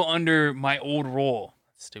 I'm still under my old role.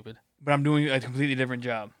 That's stupid. But I'm doing a completely different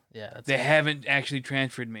job. Yeah. They haven't actually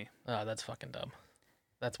transferred me. Oh, that's fucking dumb.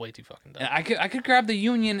 That's way too fucking dumb. And I could grab the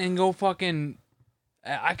union and go fucking.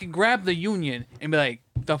 I could grab the union and be like,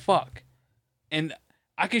 the fuck, and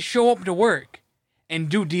I could show up to work and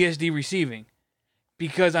do DSD receiving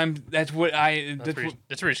because that's what That's where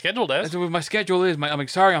you're scheduled as. that's what my schedule is. I'm like,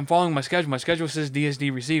 sorry, I'm following my schedule. My schedule says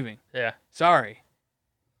DSD receiving. Yeah. Sorry.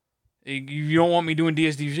 You don't want me doing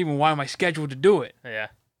DSD receiving. Why am I scheduled to do it? Yeah.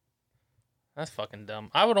 That's fucking dumb.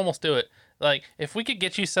 I would almost do it. Like, if we could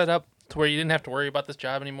get you set up to where you didn't have to worry about this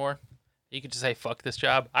job anymore, you could just say, fuck this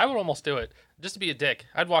job. I would almost do it. Just to be a dick.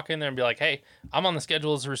 I'd walk in there and be like, hey, I'm on the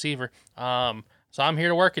schedule as a receiver. So I'm here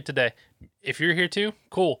to work it today. If you're here too,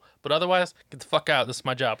 cool. But otherwise, get the fuck out. This is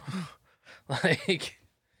my job. Like,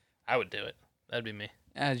 I would do it. That'd be me.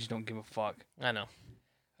 I just don't give a fuck. I know.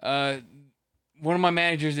 One of my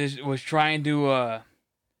managers was trying to, I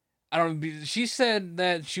don't know, she said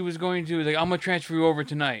that she was going to, like, I'm going to transfer you over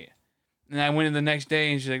tonight. And I went in the next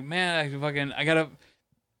day and she's like, man, I gotta,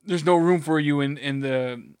 there's no room for you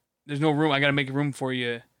there's no room. I gotta make room for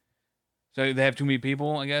you. So they have too many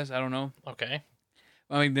people, I guess. I don't know. Okay.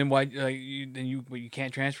 I mean, then why, like, you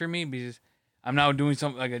can't transfer me? Because I'm now doing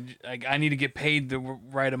something, like I need to get paid the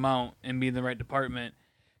right amount and be in the right department.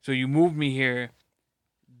 So you moved me here.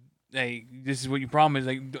 Like, this is what you promised.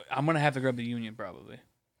 Like, I'm gonna have to grab the union probably.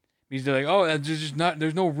 Because they're like, oh,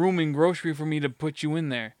 there's no room in grocery for me to put you in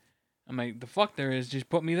there. I'm like, the fuck there is. Just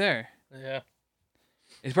put me there. Yeah.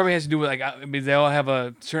 It probably has to do with, like, because they all have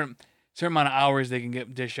a certain amount of hours they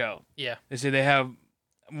can dish out. Yeah. They say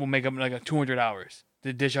will make up like 200 hours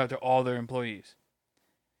to dish out to all their employees.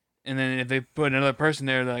 And then if they put another person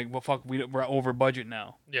there, they're like, well, fuck, we're over budget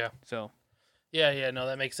now. Yeah. So. Yeah, no,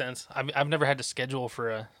 that makes sense. I've never had to schedule for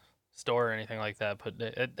a store or anything like that, but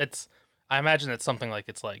it's, I imagine it's something like,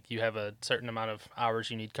 it's like you have a certain amount of hours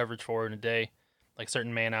you need coverage for in a day, like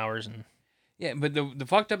certain man hours. And yeah, but the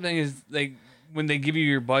fucked up thing is, like, when they give you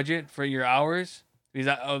your budget for your hours, because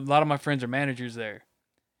a lot of my friends are managers there,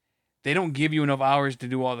 they don't give you enough hours to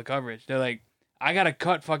do all the coverage. They're like, I gotta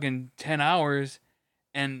cut fucking 10 hours,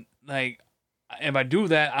 and, like, if I do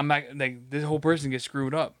that, I'm not, like, this whole person gets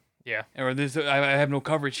screwed up. yeah, Or I have no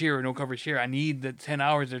coverage here or no coverage here. I need the 10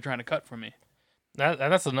 hours they're trying to cut from me.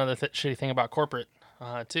 that's another shitty thing about corporate,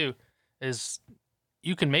 too, is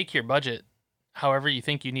you can make your budget however you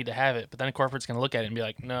think you need to have it, but then corporate's going to look at it and be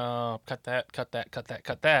like, no, cut that.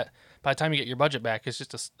 By the time you get your budget back, it's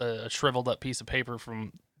just a shriveled up piece of paper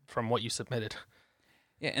from what you submitted.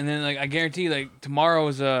 Yeah, and then, like, I guarantee, like,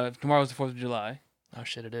 tomorrow's the 4th of July. Oh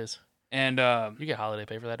shit, it is. And you get holiday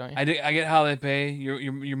pay for that, don't you? I get holiday pay.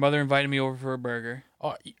 Your mother invited me over for a burger.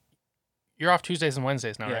 Oh, you're off Tuesdays and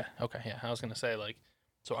Wednesdays now, Yeah. right? Okay, yeah. I was going to say, like,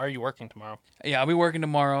 so are you working tomorrow? Yeah, I'll be working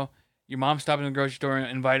tomorrow. Your mom stopped in the grocery store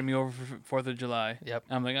and invited me over for 4th of July. Yep.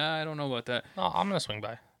 And I'm like, I don't know about that. Oh, I'm going to swing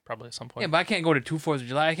by probably at some point. Yeah, but I can't go to 2 4th of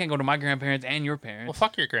July. I can't go to my grandparents and your Well, parents.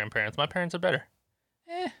 fuck your grandparents. My parents are better.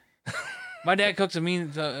 My dad cooks a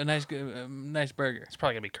nice burger. It's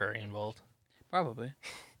probably going to be curry involved. Probably.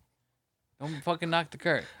 Don't fucking knock the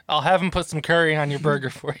curry. I'll have him put some curry on your burger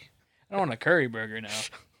for you. I don't want a curry burger now.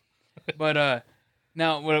 But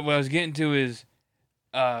now what I was getting to is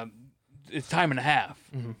it's time and a half.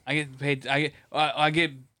 Mm-hmm. I get paid. I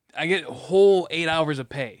get a whole 8 hours of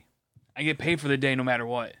pay. I get paid for the day no matter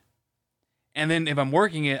what. And then if I'm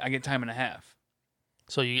working it, I get time and a half.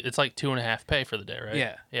 So it's like 2.5 pay for the day, right?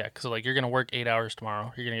 Yeah. Yeah, because like you're gonna work 8 hours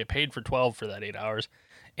tomorrow. You're gonna get paid for 12 for that 8 hours,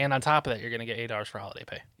 and on top of that, you're gonna get 8 hours for holiday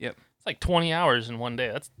pay. Yep. It's like 20 hours in one day.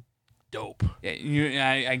 That's dope.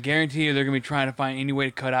 Yeah, I guarantee you they're gonna be trying to find any way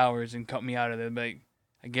to cut hours and cut me out of it. Like,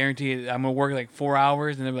 I guarantee you, I'm gonna work like 4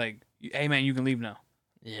 hours, and they're like, "Hey man, you can leave now."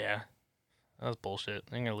 Yeah, that was bullshit.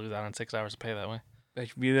 I'm gonna lose out on 6 hours of pay that way.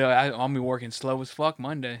 I'll be working slow as fuck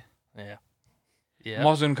Monday. Yeah. I'm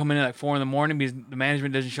also gonna come in at like 4 a.m. because the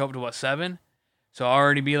management doesn't show up till about 7. So I'll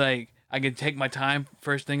already be like, I could take my time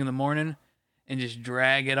first thing in the morning and just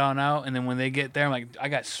drag it on out. And then when they get there, I'm like, I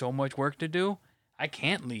got so much work to do, I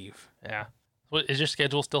can't leave. Yeah. What is your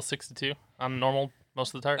schedule still 6 to 2 on normal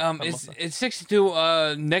most of the time? It's 6 to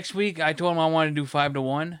 2. Next week I told them I want to do 5 to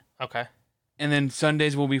 1. Okay. And then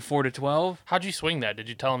Sundays will be 4 to 12. How'd you swing that? Did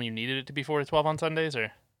you tell them you needed it to be 4 to 12 on Sundays,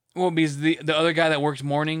 or? Well, because the other guy that works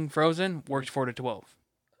morning frozen works 4 to 12.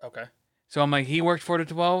 Okay. So I'm like, he works 4 to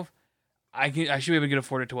 12. I should be able to get a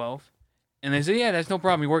 4 to 12. And they said, yeah, that's no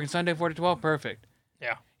problem. You're working Sunday 4 to 12, perfect.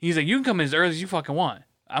 Yeah. He's like, you can come in as early as you fucking want.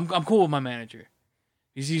 I'm cool with my manager.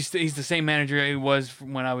 He's the same manager he was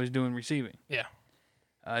when I was doing receiving. Yeah.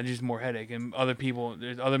 Just more headache and other people.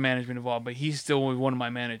 There's other management involved, but he's still one of my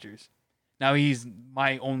managers. Now he's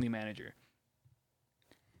my only manager.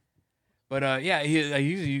 But yeah, he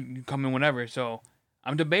usually you come in whenever. So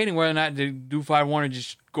I'm debating whether or not to do 5-1 or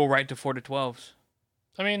just go right to 4 to 12s.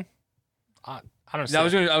 I mean, I don't I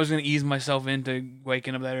know. I was gonna ease myself into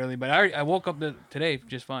waking up that early, but I woke up today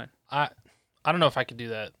just fine. I don't know if I could do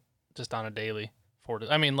that just on a daily.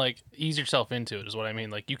 I mean, like, ease yourself into it is what I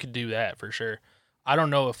mean. Like, you could do that for sure. I don't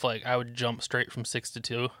know if, like, I would jump straight from 6 to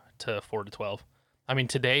 2 to 4 to 12. I mean,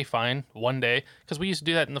 today, fine. One day. Because we used to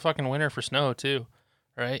do that in the fucking winter for snow, too.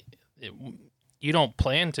 Right? You don't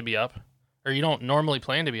plan to be up. Or you don't normally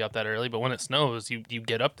plan to be up that early. But when it snows, you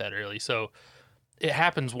get up that early. So it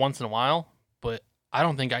happens once in a while. But I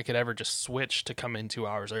don't think I could ever just switch to come in 2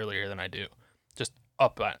 hours earlier than I do. Just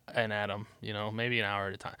up and at them, maybe an hour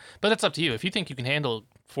at a time. But that's up to you. If you think you can handle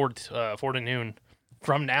 4 to noon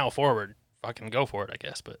from now forward, fucking go for it, I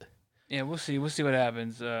guess. But yeah, we'll see. We'll see what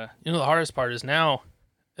happens. the hardest part is now,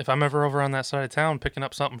 if I'm ever over on that side of town picking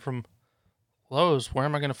up something from Lowe's, where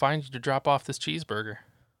am I going to find you to drop off this cheeseburger?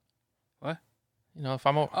 What? If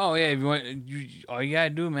I'm over. Oh yeah, if you want, all you gotta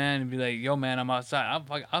do, man, and be like, yo, man, I'm outside.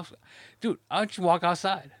 Dude, I'll just walk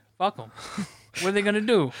outside. Fuck them. What are they gonna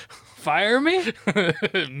do? Fire me?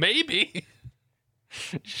 Maybe.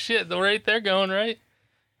 Shit, they're right there going, right?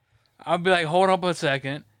 I'll be like, hold up a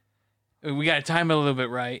second. We gotta time it a little bit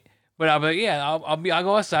right. But I'll be like, yeah, I'll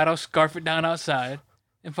go outside. I'll scarf it down outside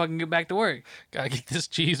and fucking get back to work. Gotta get this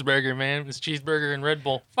cheeseburger, man. This cheeseburger and Red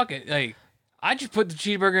Bull. Fuck it. Like, I just put the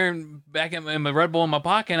cheeseburger back in my Red Bull in my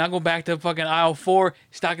pocket, and I go back to fucking aisle 4,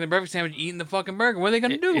 stocking the breakfast sandwich, eating the fucking burger. What are they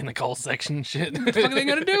gonna do? In the coal section and shit. What the fuck are they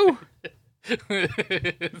gonna do?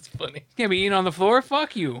 It's funny. Can't be eating on the floor.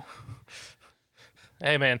 Fuck you.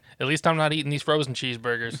 Hey, man, at least I'm not eating these frozen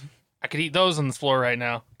cheeseburgers. I could eat those on the floor right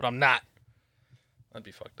now, but I'm not. That'd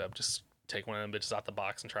be fucked up. Just take one of them bitches out the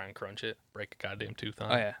box and try and crunch it. Break a goddamn tooth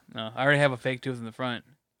on it. Oh, yeah. No, I already have a fake tooth in the front.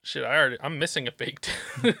 Shit, I'm missing a fake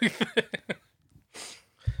tooth.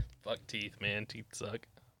 Fuck teeth, man. Teeth suck.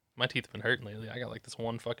 My teeth have been hurting lately. I got like this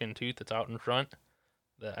one fucking tooth that's out in front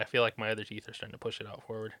that I feel like my other teeth are starting to push it out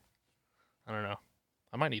forward. I don't know.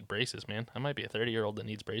 I might need braces, man. I might be a 30-year-old that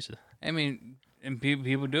needs braces. I mean, and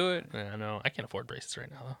people do it. Yeah, I know. I can't afford braces right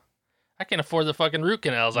now, though. I can't afford the fucking root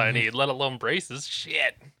canals I need, let alone braces.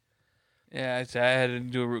 Shit. Yeah, I had to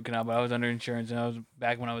do a root canal, but I was under insurance, and I was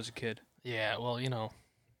back when I was a kid. Yeah, well,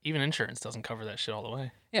 even insurance doesn't cover that shit all the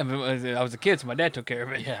way. Yeah, but I was a kid, so my dad took care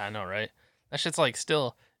of it. Yeah, I know, right? That shit's like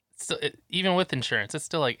even with insurance, it's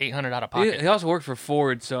still like $800 out of pocket. He also worked for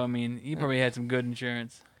Ford, so I mean, he probably had some good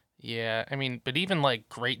insurance. Yeah, I mean, but even like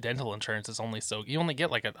great dental insurance is you only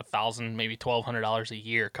get like $1,000, maybe $1,200 a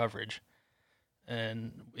year coverage,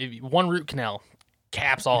 and one root canal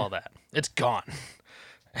caps all of that. It's gone.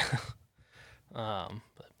 But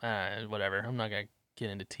whatever. I'm not gonna get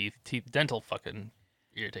into teeth. Dental fucking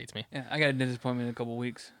irritates me. Yeah, I got a dentist appointment in a couple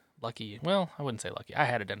weeks. Lucky. Well, I wouldn't say lucky. I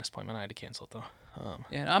had a dentist appointment. I had to cancel it though.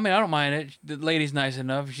 Yeah, I mean, I don't mind it. The lady's nice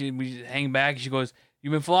enough. We just hang back. She goes,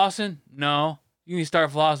 "You been flossing? No. You need to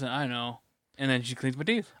start flossing." I know. And then she cleans my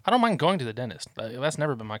teeth. I don't mind going to the dentist. That's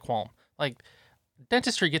never been my qualm. Like,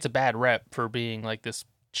 dentistry gets a bad rep for being like this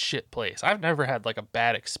shit place. I've never had like a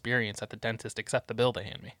bad experience at the dentist except the bill they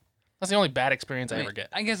hand me. That's the only bad experience I ever get.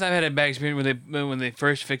 I guess I've had a bad experience when they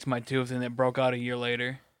first fixed my tooth and it broke out a year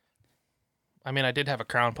later. I mean, I did have a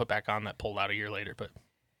crown put back on that pulled out a year later, but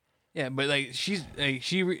yeah, but like she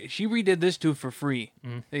redid this tooth for free.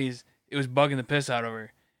 Mm-hmm. It was bugging the piss out of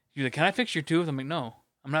her. She was like, "Can I fix your tooth?" I'm like, "No,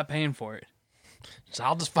 I'm not paying for it." So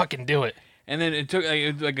I'll just fucking do it. And then it took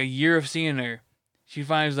like a year of seeing her. She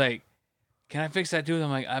finally was like, "Can I fix that tooth?" I'm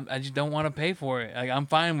like, I just don't want to pay for it. Like, I'm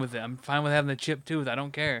fine with it. I'm fine with having the chipped tooth. I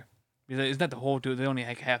don't care. Because it's not the whole tooth. They only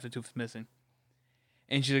like half the tooth's missing.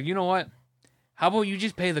 And she's like, "You know what? How about you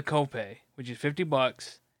just pay the copay, which is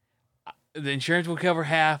 $50. The insurance will cover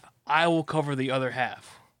half. I will cover the other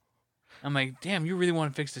half." I'm like, "Damn, you really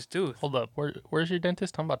want to fix this tooth?" Hold up. Where's your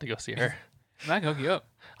dentist? I'm about to go see her. I can hook you up.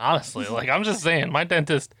 Honestly, like, I'm just saying, my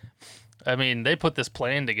dentist, I mean, they put this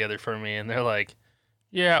plan together for me, and they're like,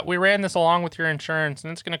 "Yeah, we ran this along with your insurance,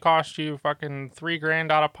 and it's going to cost you fucking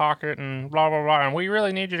 $3,000 out of pocket, and blah, blah, blah, and we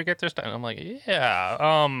really need you to get this done." I'm like, "Yeah,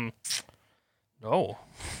 no.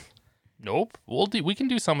 Nope. We can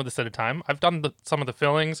do some of this at a time. I've done some of the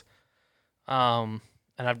fillings, and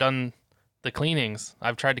I've done the cleanings.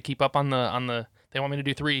 I've tried to keep up on the they want me to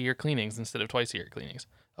do 3-year cleanings instead of twice-a-year cleanings.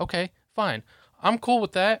 Okay, fine. I'm cool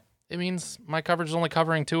with that. It means my coverage is only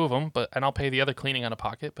covering 2 of them, and I'll pay the other cleaning out of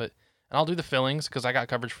pocket, and I'll do the fillings because I got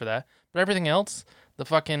coverage for that. But everything else, the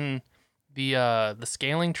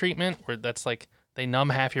scaling treatment, where that's like they numb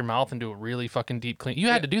half your mouth and do a really fucking deep clean. You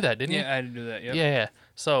had to do that, didn't you? Yeah, I had to do that. Yep. Yeah.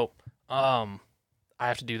 So, I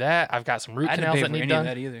have to do that. I've got some root canals that need done.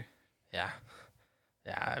 I didn't pay for any of that either. Yeah.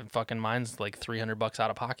 Yeah, fucking mine's like $300 out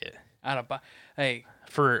of pocket Hey,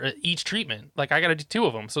 for each treatment. Like I got to do 2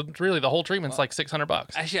 of them, so really the whole treatment's like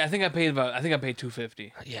 $600. actually, I think I paid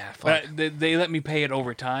 $250. Yeah, fuck. But they let me pay it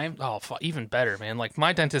over time. Oh, even better, man. Like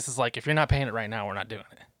my dentist is like, if you're not paying it right now, we're not doing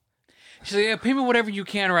it. She's like, yeah, pay me whatever you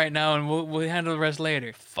can right now, and we'll handle the rest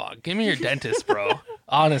later. Fuck, give me your dentist, bro.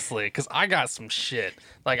 Honestly, because I got some shit.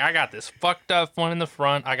 Like, I got this fucked up one in the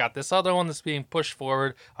front. I got this other one that's being pushed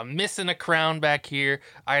forward. I'm missing a crown back here.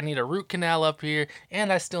 I need a root canal up here.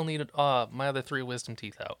 And I still need my other 3 wisdom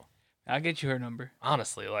teeth out. I'll get you her number.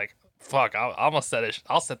 Honestly, like, fuck, I'll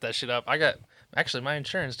set that shit up. Actually, my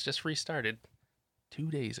insurance just restarted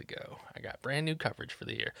 2 days ago. I got brand new coverage for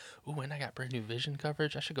the year. Ooh, and I got brand new vision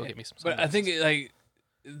coverage. I should go get me some But sunglasses. I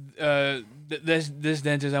think, this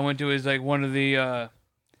dentist I went to is, like, one of the,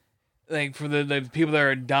 like, for the people that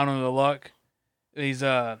are down on the luck. It's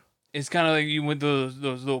kind of like you went to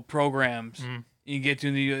those little programs. Mhm. You get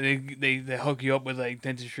to they hook you up with, like,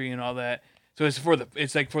 dentistry and all that. So it's for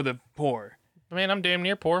the poor. I mean, I'm damn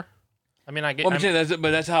near poor. I mean, I get. Well, I'm saying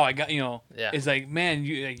that's how I got. Yeah. It's like, man,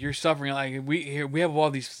 you're suffering. Like we have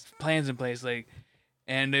all these plans in place. Like,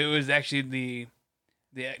 and it was actually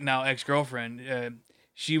the now ex-girlfriend.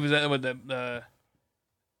 She was with the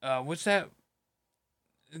what's that?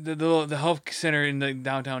 The health center in the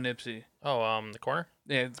downtown Nipsey. Oh, the corner.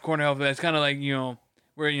 Yeah, the corner health. It's kind of like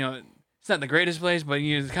where it's not the greatest place, but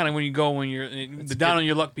it's kind of when you go when you're the down on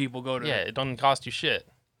your luck people go to. Yeah, it doesn't cost you shit,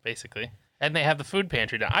 basically. And they have the food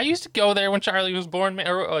pantry down. I used to go there when Charlie was born,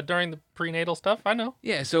 or during the prenatal stuff. I know.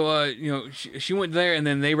 Yeah, so she went there, and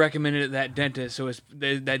then they recommended that dentist. So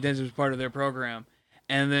that dentist was part of their program,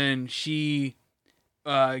 and then she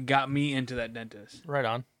got me into that dentist. Right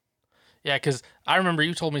on. Yeah, because I remember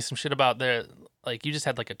you told me some shit about like you just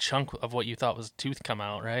had like a chunk of what you thought was a tooth come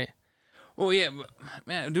out, right? Well, yeah, but,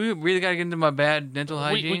 man, do we really gotta get into my bad dental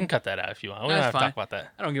hygiene? We can cut that out if you want. We don't That's have to fine. talk about that.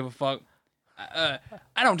 I don't give a fuck. I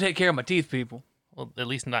don't take care of my teeth, people. Well, at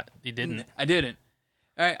least not you didn't. I didn't.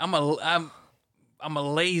 All right, I'm a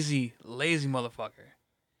lazy motherfucker,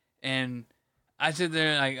 and I sit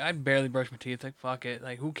there and I barely brush my teeth. Like, fuck it.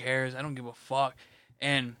 Like, who cares? I don't give a fuck.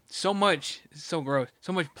 And so much, it's so gross.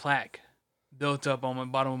 So much plaque built up on my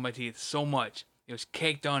bottom of my teeth. So much. It was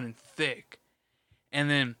caked on and thick,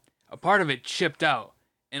 and then a part of it chipped out,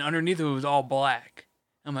 and underneath it was all black.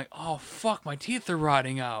 I'm like, oh fuck, my teeth are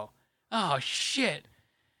rotting out. Oh shit.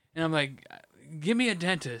 And I'm like, give me a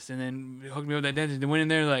dentist. And then hooked me up with that dentist. They went in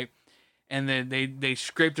there like, and then they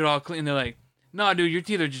scraped it all clean. They're like, no, dude, your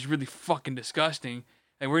teeth are just really fucking disgusting.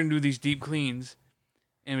 Like, we're gonna do these deep cleans,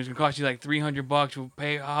 and it's gonna cost you like $300. We'll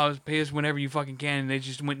pay us whenever you fucking can. And they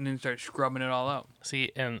just went in and started scrubbing it all out.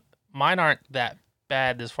 See, and mine aren't that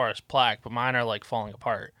bad as far as plaque, but mine are like falling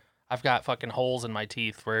apart. I've got fucking holes in my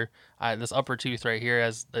teeth where this upper tooth right here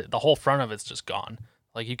has the whole front of it's just gone.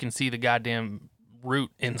 Like, you can see the goddamn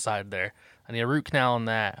root inside there. I need a root canal on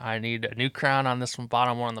that. I need a new crown on this one,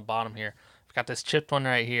 bottom one on the bottom here. I've got this chipped one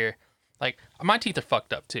right here. Like, my teeth are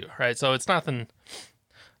fucked up too, right? So it's nothing.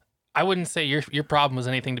 I wouldn't say your problem was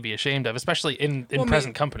anything to be ashamed of, especially in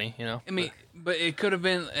present company, I mean, but it could have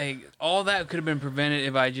been like all that could have been prevented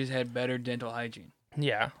if I just had better dental hygiene.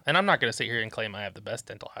 Yeah, and I'm not going to sit here and claim I have the best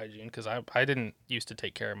dental hygiene because I didn't used to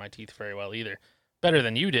take care of my teeth very well either. Better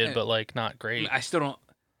than you did, but like not great. I still don't.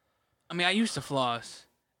 I mean, I used to floss,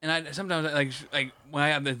 and I sometimes like when I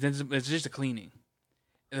have the dentist, it's just a cleaning.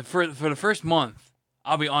 And for the first month,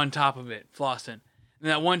 I'll be on top of it flossing. And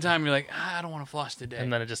that one time you're like, I don't want to floss today.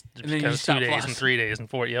 And then it just then you becomes just 2 stop days flossing. and 3 days and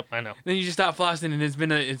 4. Yep, I know. Then you just stop flossing, and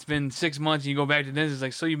it's been 6 months, and you go back to the dentist. It's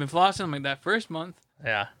like, so you've been flossing? I'm like, that first month.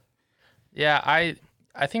 Yeah. I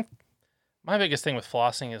think my biggest thing with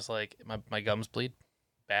flossing is like my gums bleed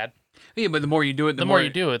bad. Yeah, but the more you do it, The more you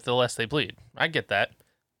do it, the less they bleed. I get that.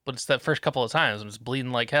 But it's that first couple of times I'm just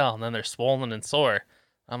bleeding like hell, and then they're swollen and sore.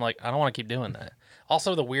 I'm like, I don't want to keep doing that.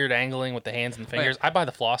 Also, the weird angling with the hands and fingers. I buy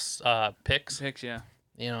the floss picks, yeah.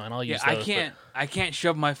 And I'll use Yeah, those. I can't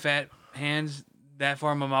shove my fat hands that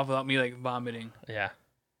far in my mouth without me like vomiting. Yeah.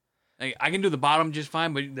 Like, I can do the bottom just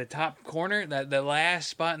fine, but the top corner, the last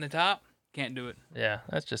spot in the top, can't do it. Yeah,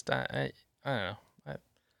 that's just I don't know.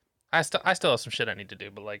 I still have some shit I need to do,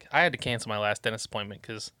 but like I had to cancel my last dentist appointment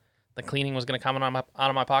because the cleaning was gonna come out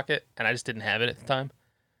of my pocket, and I just didn't have it at the time.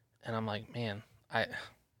 And I'm like, man,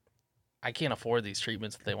 I can't afford these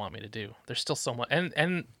treatments that they want me to do. There's still so much,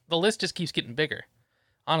 and the list just keeps getting bigger.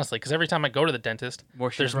 Honestly, because every time I go to the dentist,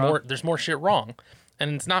 there's more shit wrong,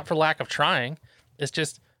 and it's not for lack of trying. It's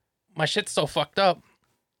just my shit's so fucked up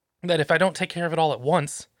that if I don't take care of it all at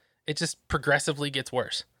once, it just progressively gets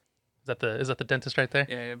worse. Is that the dentist right there?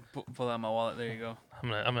 Yeah, pull out my wallet. There you go. I'm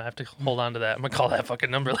gonna have to hold on to that. I'm gonna call that fucking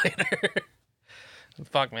number later.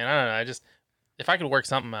 Fuck, man, I don't know. If I could work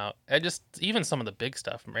something out, even some of the big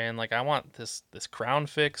stuff, man. Like I want this crown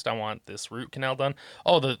fixed. I want this root canal done.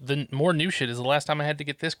 Oh, the more new shit is the last time I had to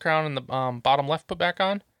get this crown in the bottom left put back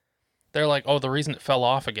on. They're like, oh, the reason it fell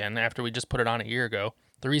off again after we just put it on a year ago.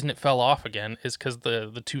 The reason it fell off again is because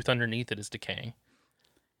the tooth underneath it is decaying.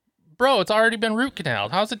 Bro, it's already been root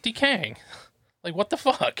canaled. How's it decaying? Like, what the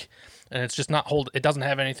fuck? And it's just it doesn't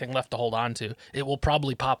have anything left to hold on to. It will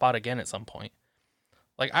probably pop out again at some point.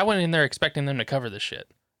 Like, I went in there expecting them to cover this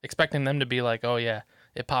shit. Expecting them to be like, oh yeah,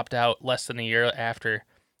 it popped out less than a year after.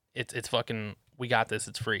 It's fucking, we got this,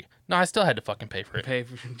 it's free. No, I still had to fucking pay for it.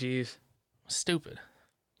 Jeez. Stupid.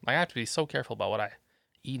 Like, I have to be so careful about what I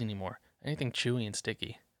eat anymore. Anything chewy and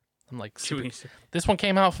sticky. I'm like, Chewy. This one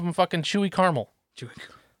came out from fucking chewy caramel. Chewy.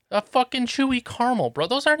 A fucking chewy caramel, bro.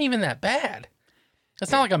 Those aren't even that bad.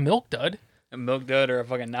 It's not like a milk dud. A milk dud or a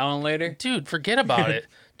fucking now and later? Dude, forget about it.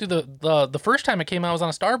 Dude, the first time it came out was on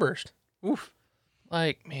a Starburst. Oof.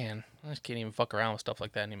 Like, man, I just can't even fuck around with stuff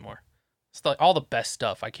like that anymore. It's like all the best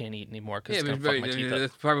stuff I can't eat anymore because it's going to fuck my teeth up.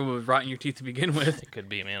 That's probably what was rotting your teeth to begin with. It could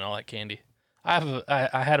be, man, all that candy.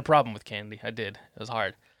 I had a problem with candy. I did. It was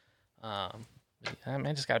hard. I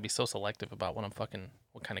just got to be so selective about what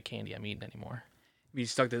kind of candy I'm eating anymore. Be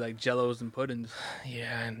stuck to like Jellos and puddings.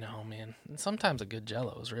 Yeah, I know, man. And sometimes a good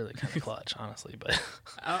Jello is really kind of clutch, honestly. But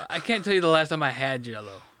I can't tell you the last time I had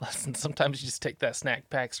Jello. Sometimes you just take that snack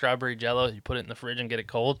pack strawberry Jello, you put it in the fridge and get it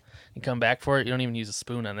cold. You come back for it. You don't even use a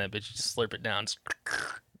spoon on that bitch. You just slurp it down.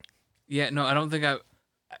 Yeah, no, I don't think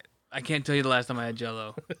I can't tell you the last time I had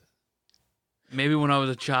Jello. Maybe when I was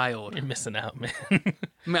a child. You're missing out, man. I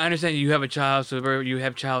mean, I understand you have a child, so you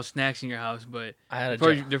have child snacks in your house, but I had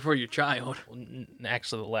they're for your child. Well,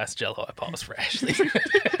 actually, the last Jello I bought was for Ashley.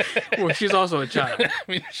 Well, she's also a child. I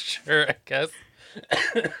mean, sure, I guess.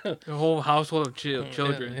 The whole household of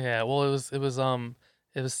children. Yeah, well, it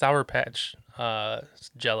was Sour Patch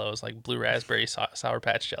Jellos, like blue raspberry Sour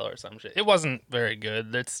Patch Jello or some shit. It wasn't very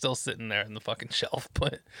good. It's still sitting there in the fucking shelf,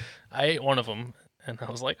 but I ate one of them, and I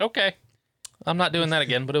was like, okay. I'm not doing that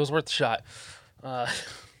again, but it was worth the shot.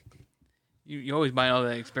 You always buy all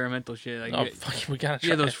that experimental shit. Like we gotta try.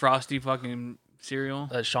 Yeah, those frosty fucking cereal.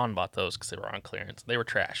 Sean bought those because they were on clearance. They were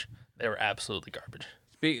trash. They were absolutely garbage.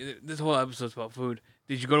 This whole episode's about food.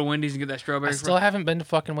 Did you go to Wendy's and get that strawberry? I still haven't been to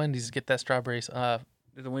fucking Wendy's to get that strawberries. There's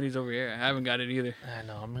a Wendy's over here. I haven't got it either. I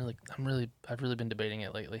know. I've really been debating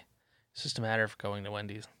it lately. It's just a matter of going to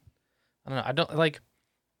Wendy's. I don't know. I don't like.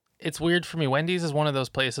 It's weird for me. Wendy's is one of those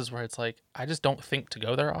places where it's like, I just don't think to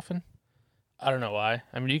go there often. I don't know why.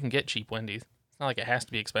 I mean, you can get cheap Wendy's. It's not like it has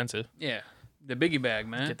to be expensive. Yeah. The biggie bag,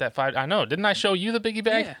 man. Get that $5. I know. Didn't I show you the biggie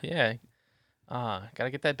bag? Yeah.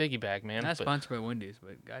 Gotta get that biggie bag, man. Not sponsored by Wendy's,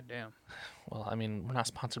 but goddamn. Well, I mean, we're not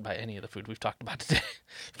sponsored by any of the food we've talked about today.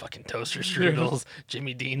 Fucking toaster strudels,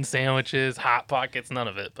 Jimmy Dean sandwiches, Hot Pockets, none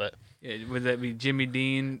of it, but... Yeah, would that be Jimmy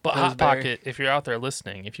Dean? But Hot Pocket, if you're out there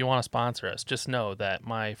listening, if you want to sponsor us, just know that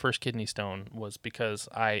my first kidney stone was because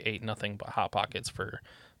I ate nothing but Hot Pockets for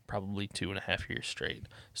probably 2.5 years straight.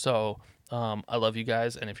 So I love you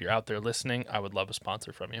guys, and if you're out there listening, I would love a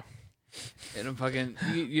sponsor from you. And fucking,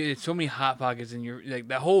 you had so many Hot Pockets in your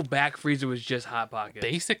that whole back freezer was just Hot Pockets.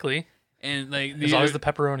 Basically. And like there's always the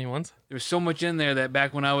pepperoni ones. There was so much in there that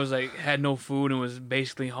back when I was like had no food and was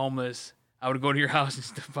basically homeless, I would go to your house and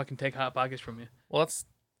fucking take Hot Pockets from you. Well,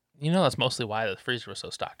 that's mostly why the freezer was so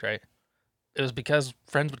stocked, right? It was because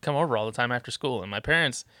friends would come over all the time after school, and my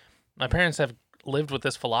parents have lived with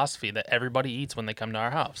this philosophy that everybody eats when they come to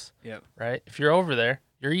our house. Yep. Right? If you're over there,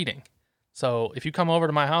 you're eating. So if you come over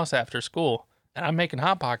to my house after school and I'm making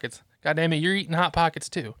Hot Pockets, goddamn it, you're eating Hot Pockets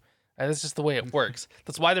too. That's just the way it works.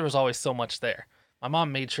 That's why there was always so much there. My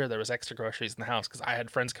mom made sure there was extra groceries in the house because I had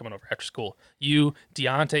friends coming over after school.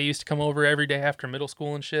 Deontay used to come over every day after middle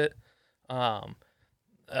school and shit.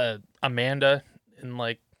 Amanda in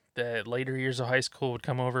like the later years of high school would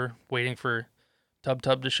come over waiting for Tub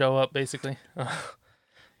to show up, basically.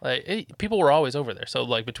 People were always over there. So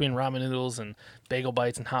like between ramen noodles and bagel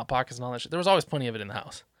bites and Hot Pockets and all that shit, there was always plenty of it in the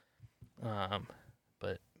house.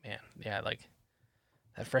 But man, yeah, like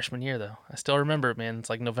that freshman year though, I still remember it, man.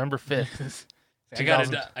 It's like November 5th. I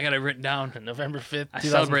got it written down. November 5th, 2005. I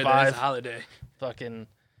celebrate that as a holiday. Fucking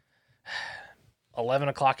 11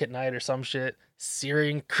 o'clock at night or some shit.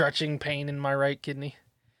 Searing, crutching pain in my right kidney.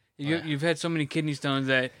 You've had so many kidney stones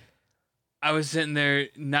that I was sitting there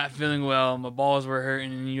not feeling well. My balls were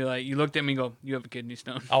hurting, and you looked at me and go, "You have a kidney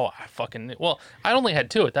stone." Oh, I only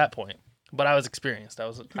had 2 at that point. But I was experienced.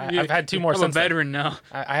 I've had 2 more I'm since a veteran now.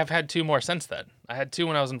 I have had 2 more since then. I had 2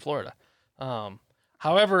 when I was in Florida.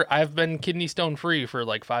 However, I've been kidney stone free for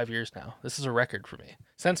like 5 years now. This is a record for me.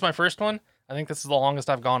 Since my first one, I think this is the longest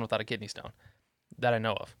I've gone without a kidney stone that I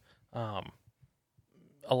know of.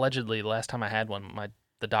 Allegedly, the last time I had one,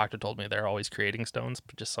 the doctor told me they're always creating stones,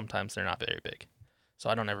 but just sometimes they're not very big. So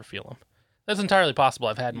I don't ever feel them. That's entirely possible.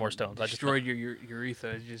 I've had more stones. I just Destroyed your urethra.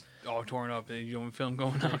 It's just all torn up and you don't feel them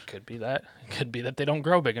going out. It could be that. It could be that they don't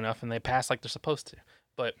grow big enough and they pass like they're supposed to.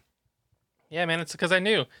 But yeah, man, it's because I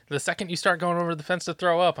knew the second you start going over the fence to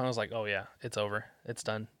throw up, I was like, oh yeah, it's over. It's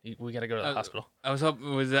done. We got to go to the hospital. I was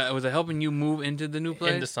hoping, was it helping you move into the new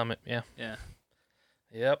place? Into Summit, yeah. Yeah.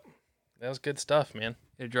 Yep. That was good stuff, man.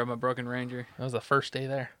 I drove my broken Ranger. That was the first day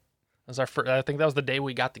there. That was our first. I think that was the day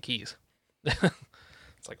we got the keys.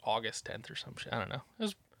 It's like August 10th or some shit. I don't know.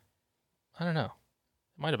 I don't know.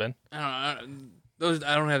 It might have been. I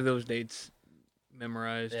don't have those dates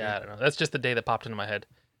memorized. Yeah, I don't know. That's just the day that popped into my head.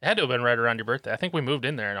 It had to have been right around your birthday. I think we moved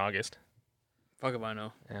in there in August. Fuck if I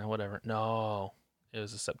know. Yeah, whatever. No, it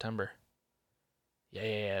was a September.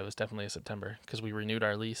 Yeah. It was definitely a September because we renewed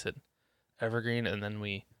our lease at Evergreen and then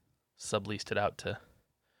we subleased it out to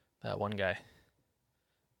that one guy.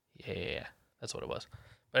 Yeah. That's what it was.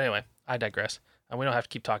 But anyway, I digress. And we don't have to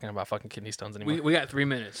keep talking about fucking kidney stones anymore. We got 3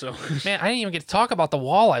 minutes, so. Man, I didn't even get to talk about the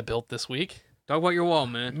wall I built this week. Talk about your wall,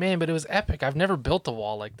 man. Man, but it was epic. I've never built a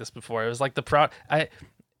wall like this before. It was like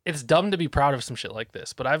it's dumb to be proud of some shit like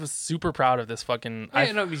this, but I was super proud of this fucking.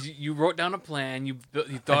 Yeah, no, because you wrote down a plan, you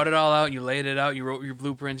thought it all out, you laid it out, you wrote your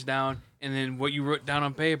blueprints down, and then what you wrote down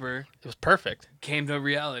on paper, it was perfect. Came to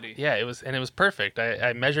reality. Yeah, it was perfect.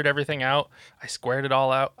 I measured everything out. I squared it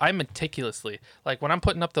all out. I meticulously, like when I'm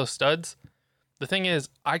putting up those studs. The thing is,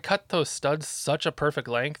 I cut those studs such a perfect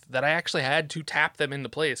length that I actually had to tap them into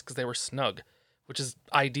place because they were snug, which is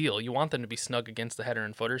ideal. You want them to be snug against the header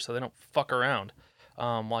and footer so they don't fuck around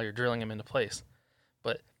while you're drilling them into place.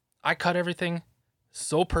 But I cut everything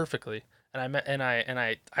so perfectly, and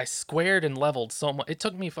I squared and leveled so much. It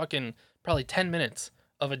took me fucking probably 10 minutes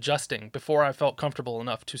of adjusting before I felt comfortable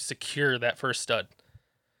enough to secure that first stud.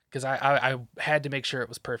 Because I had to make sure it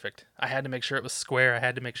was perfect. I had to make sure it was square. I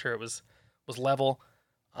had to make sure it was level.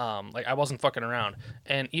 Like I wasn't fucking around.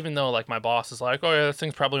 And even though like my boss is like, oh yeah, this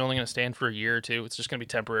thing's probably only going to stand for a year or 2. It's just going to be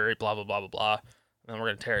temporary, blah, blah, blah, blah, blah. And then we're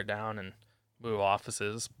going to tear it down and move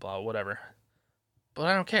offices, blah, whatever. But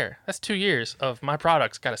I don't care. That's 2 years of my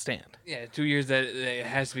product's got to stand. Yeah, 2 years that it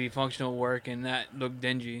has to be functional work and not look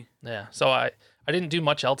dingy. Yeah. So I didn't do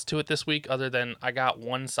much else to it this week other than I got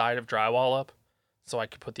one side of drywall up so I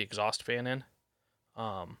could put the exhaust fan in.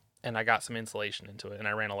 And I got some insulation into it and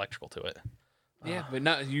I ran electrical to it. Yeah, but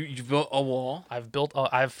now you built a wall.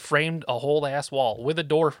 I've framed a whole ass wall with a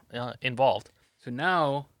door involved. So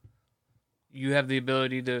now you have the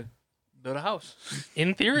ability to build a house.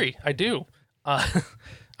 In theory, I do. I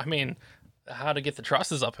mean, how to get the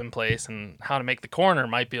trusses up in place and how to make the corner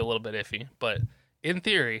might be a little bit iffy, but in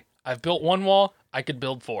theory, I've built one wall. I could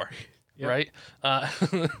build 4, yep. Right?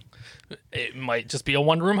 It might just be a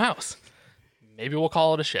 1-room house. Maybe we'll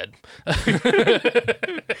call it a shed.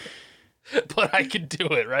 But I could do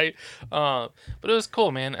it, right? But it was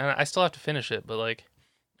cool, man, and I still have to finish it. But like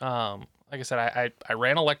I said, I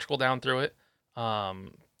ran electrical down through it.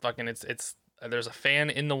 Fucking, it's there's a fan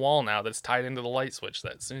in the wall now that's tied into the light switch.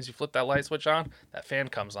 That as soon as you flip that light switch on, that fan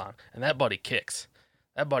comes on, and that buddy kicks.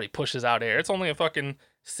 That buddy pushes out air. It's only a fucking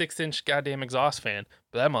 6-inch goddamn exhaust fan,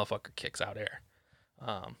 but that motherfucker kicks out air.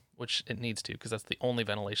 Which it needs to, because that's the only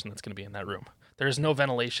ventilation that's going to be in that room. There is no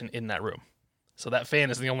ventilation in that room. So that fan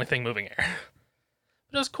is the only thing moving air.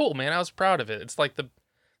 But it was cool, man. I was proud of it. It's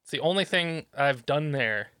the only thing I've done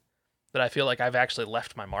there that I feel like I've actually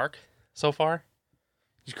left my mark so far.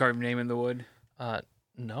 You carve your name in the wood?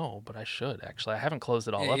 No, but I should, actually. I haven't closed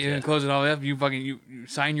it all up yet. You yet. didn't close it all up? You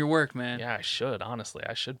sign your work, man. Yeah, I should, honestly.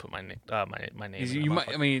 I should put my name in you might,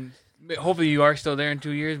 I mean, hopefully you are still there in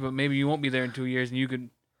 2 years, but maybe you won't be there in 2 years, and you could...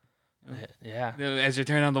 Yeah. As you're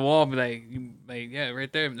turning on the wall, be like, yeah,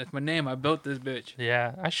 right there. That's my name. I built this bitch.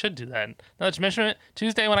 Yeah, I should do that. Now that you mention it,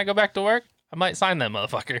 Tuesday when I go back to work, I might sign that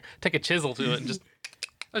motherfucker. Take a chisel to it and just...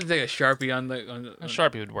 Let's take a Sharpie on the... A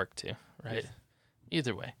Sharpie would work too, right?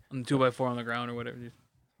 Either way. On the 2x4 on the ground or whatever.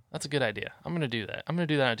 That's a good idea. I'm going to do that. I'm going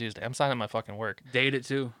to do that on Tuesday. I'm signing my fucking work. Date it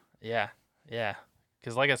too. Yeah.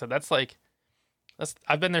 Because like I said,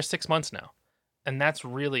 I've been there 6 months now. And that's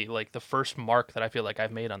really like the first mark that I feel like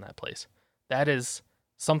I've made on that place. That is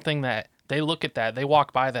something that they look at that, they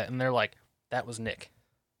walk by that, and they're like, that was Nick.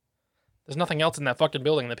 There's nothing else in that fucking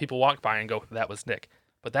building that people walk by and go, that was Nick.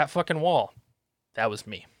 But that fucking wall, that was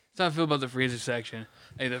me. That's how I feel about the freezer section.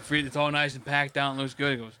 Hey, it's all nice and packed out and looks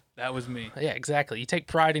good. It goes, that was me. Yeah, exactly. You take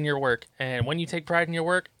pride in your work, and when you take pride in your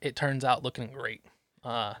work, it turns out looking great.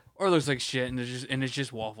 Or it looks like shit, and it's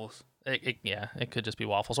just waffles. It could just be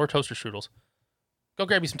waffles or toaster strudels. Go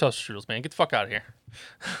grab you some toaster strudels, man. Get the fuck out of here.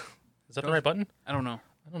 Is that the right button? I don't know.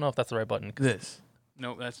 I don't know if that's the right button. This.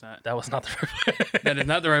 Nope, that's not. That was not the right button. That is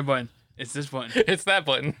not the right button. It's this button. It's that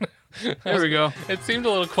button. There we go. It seemed a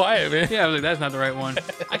little quiet, man. Yeah, I was like, that's not the right one.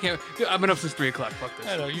 I can't. Dude, I've been up since 3 o'clock. Fuck this.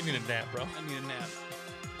 I know, you need a nap, bro. I need a nap.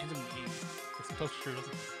 And something to eat. Get some toaster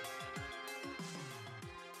strudels.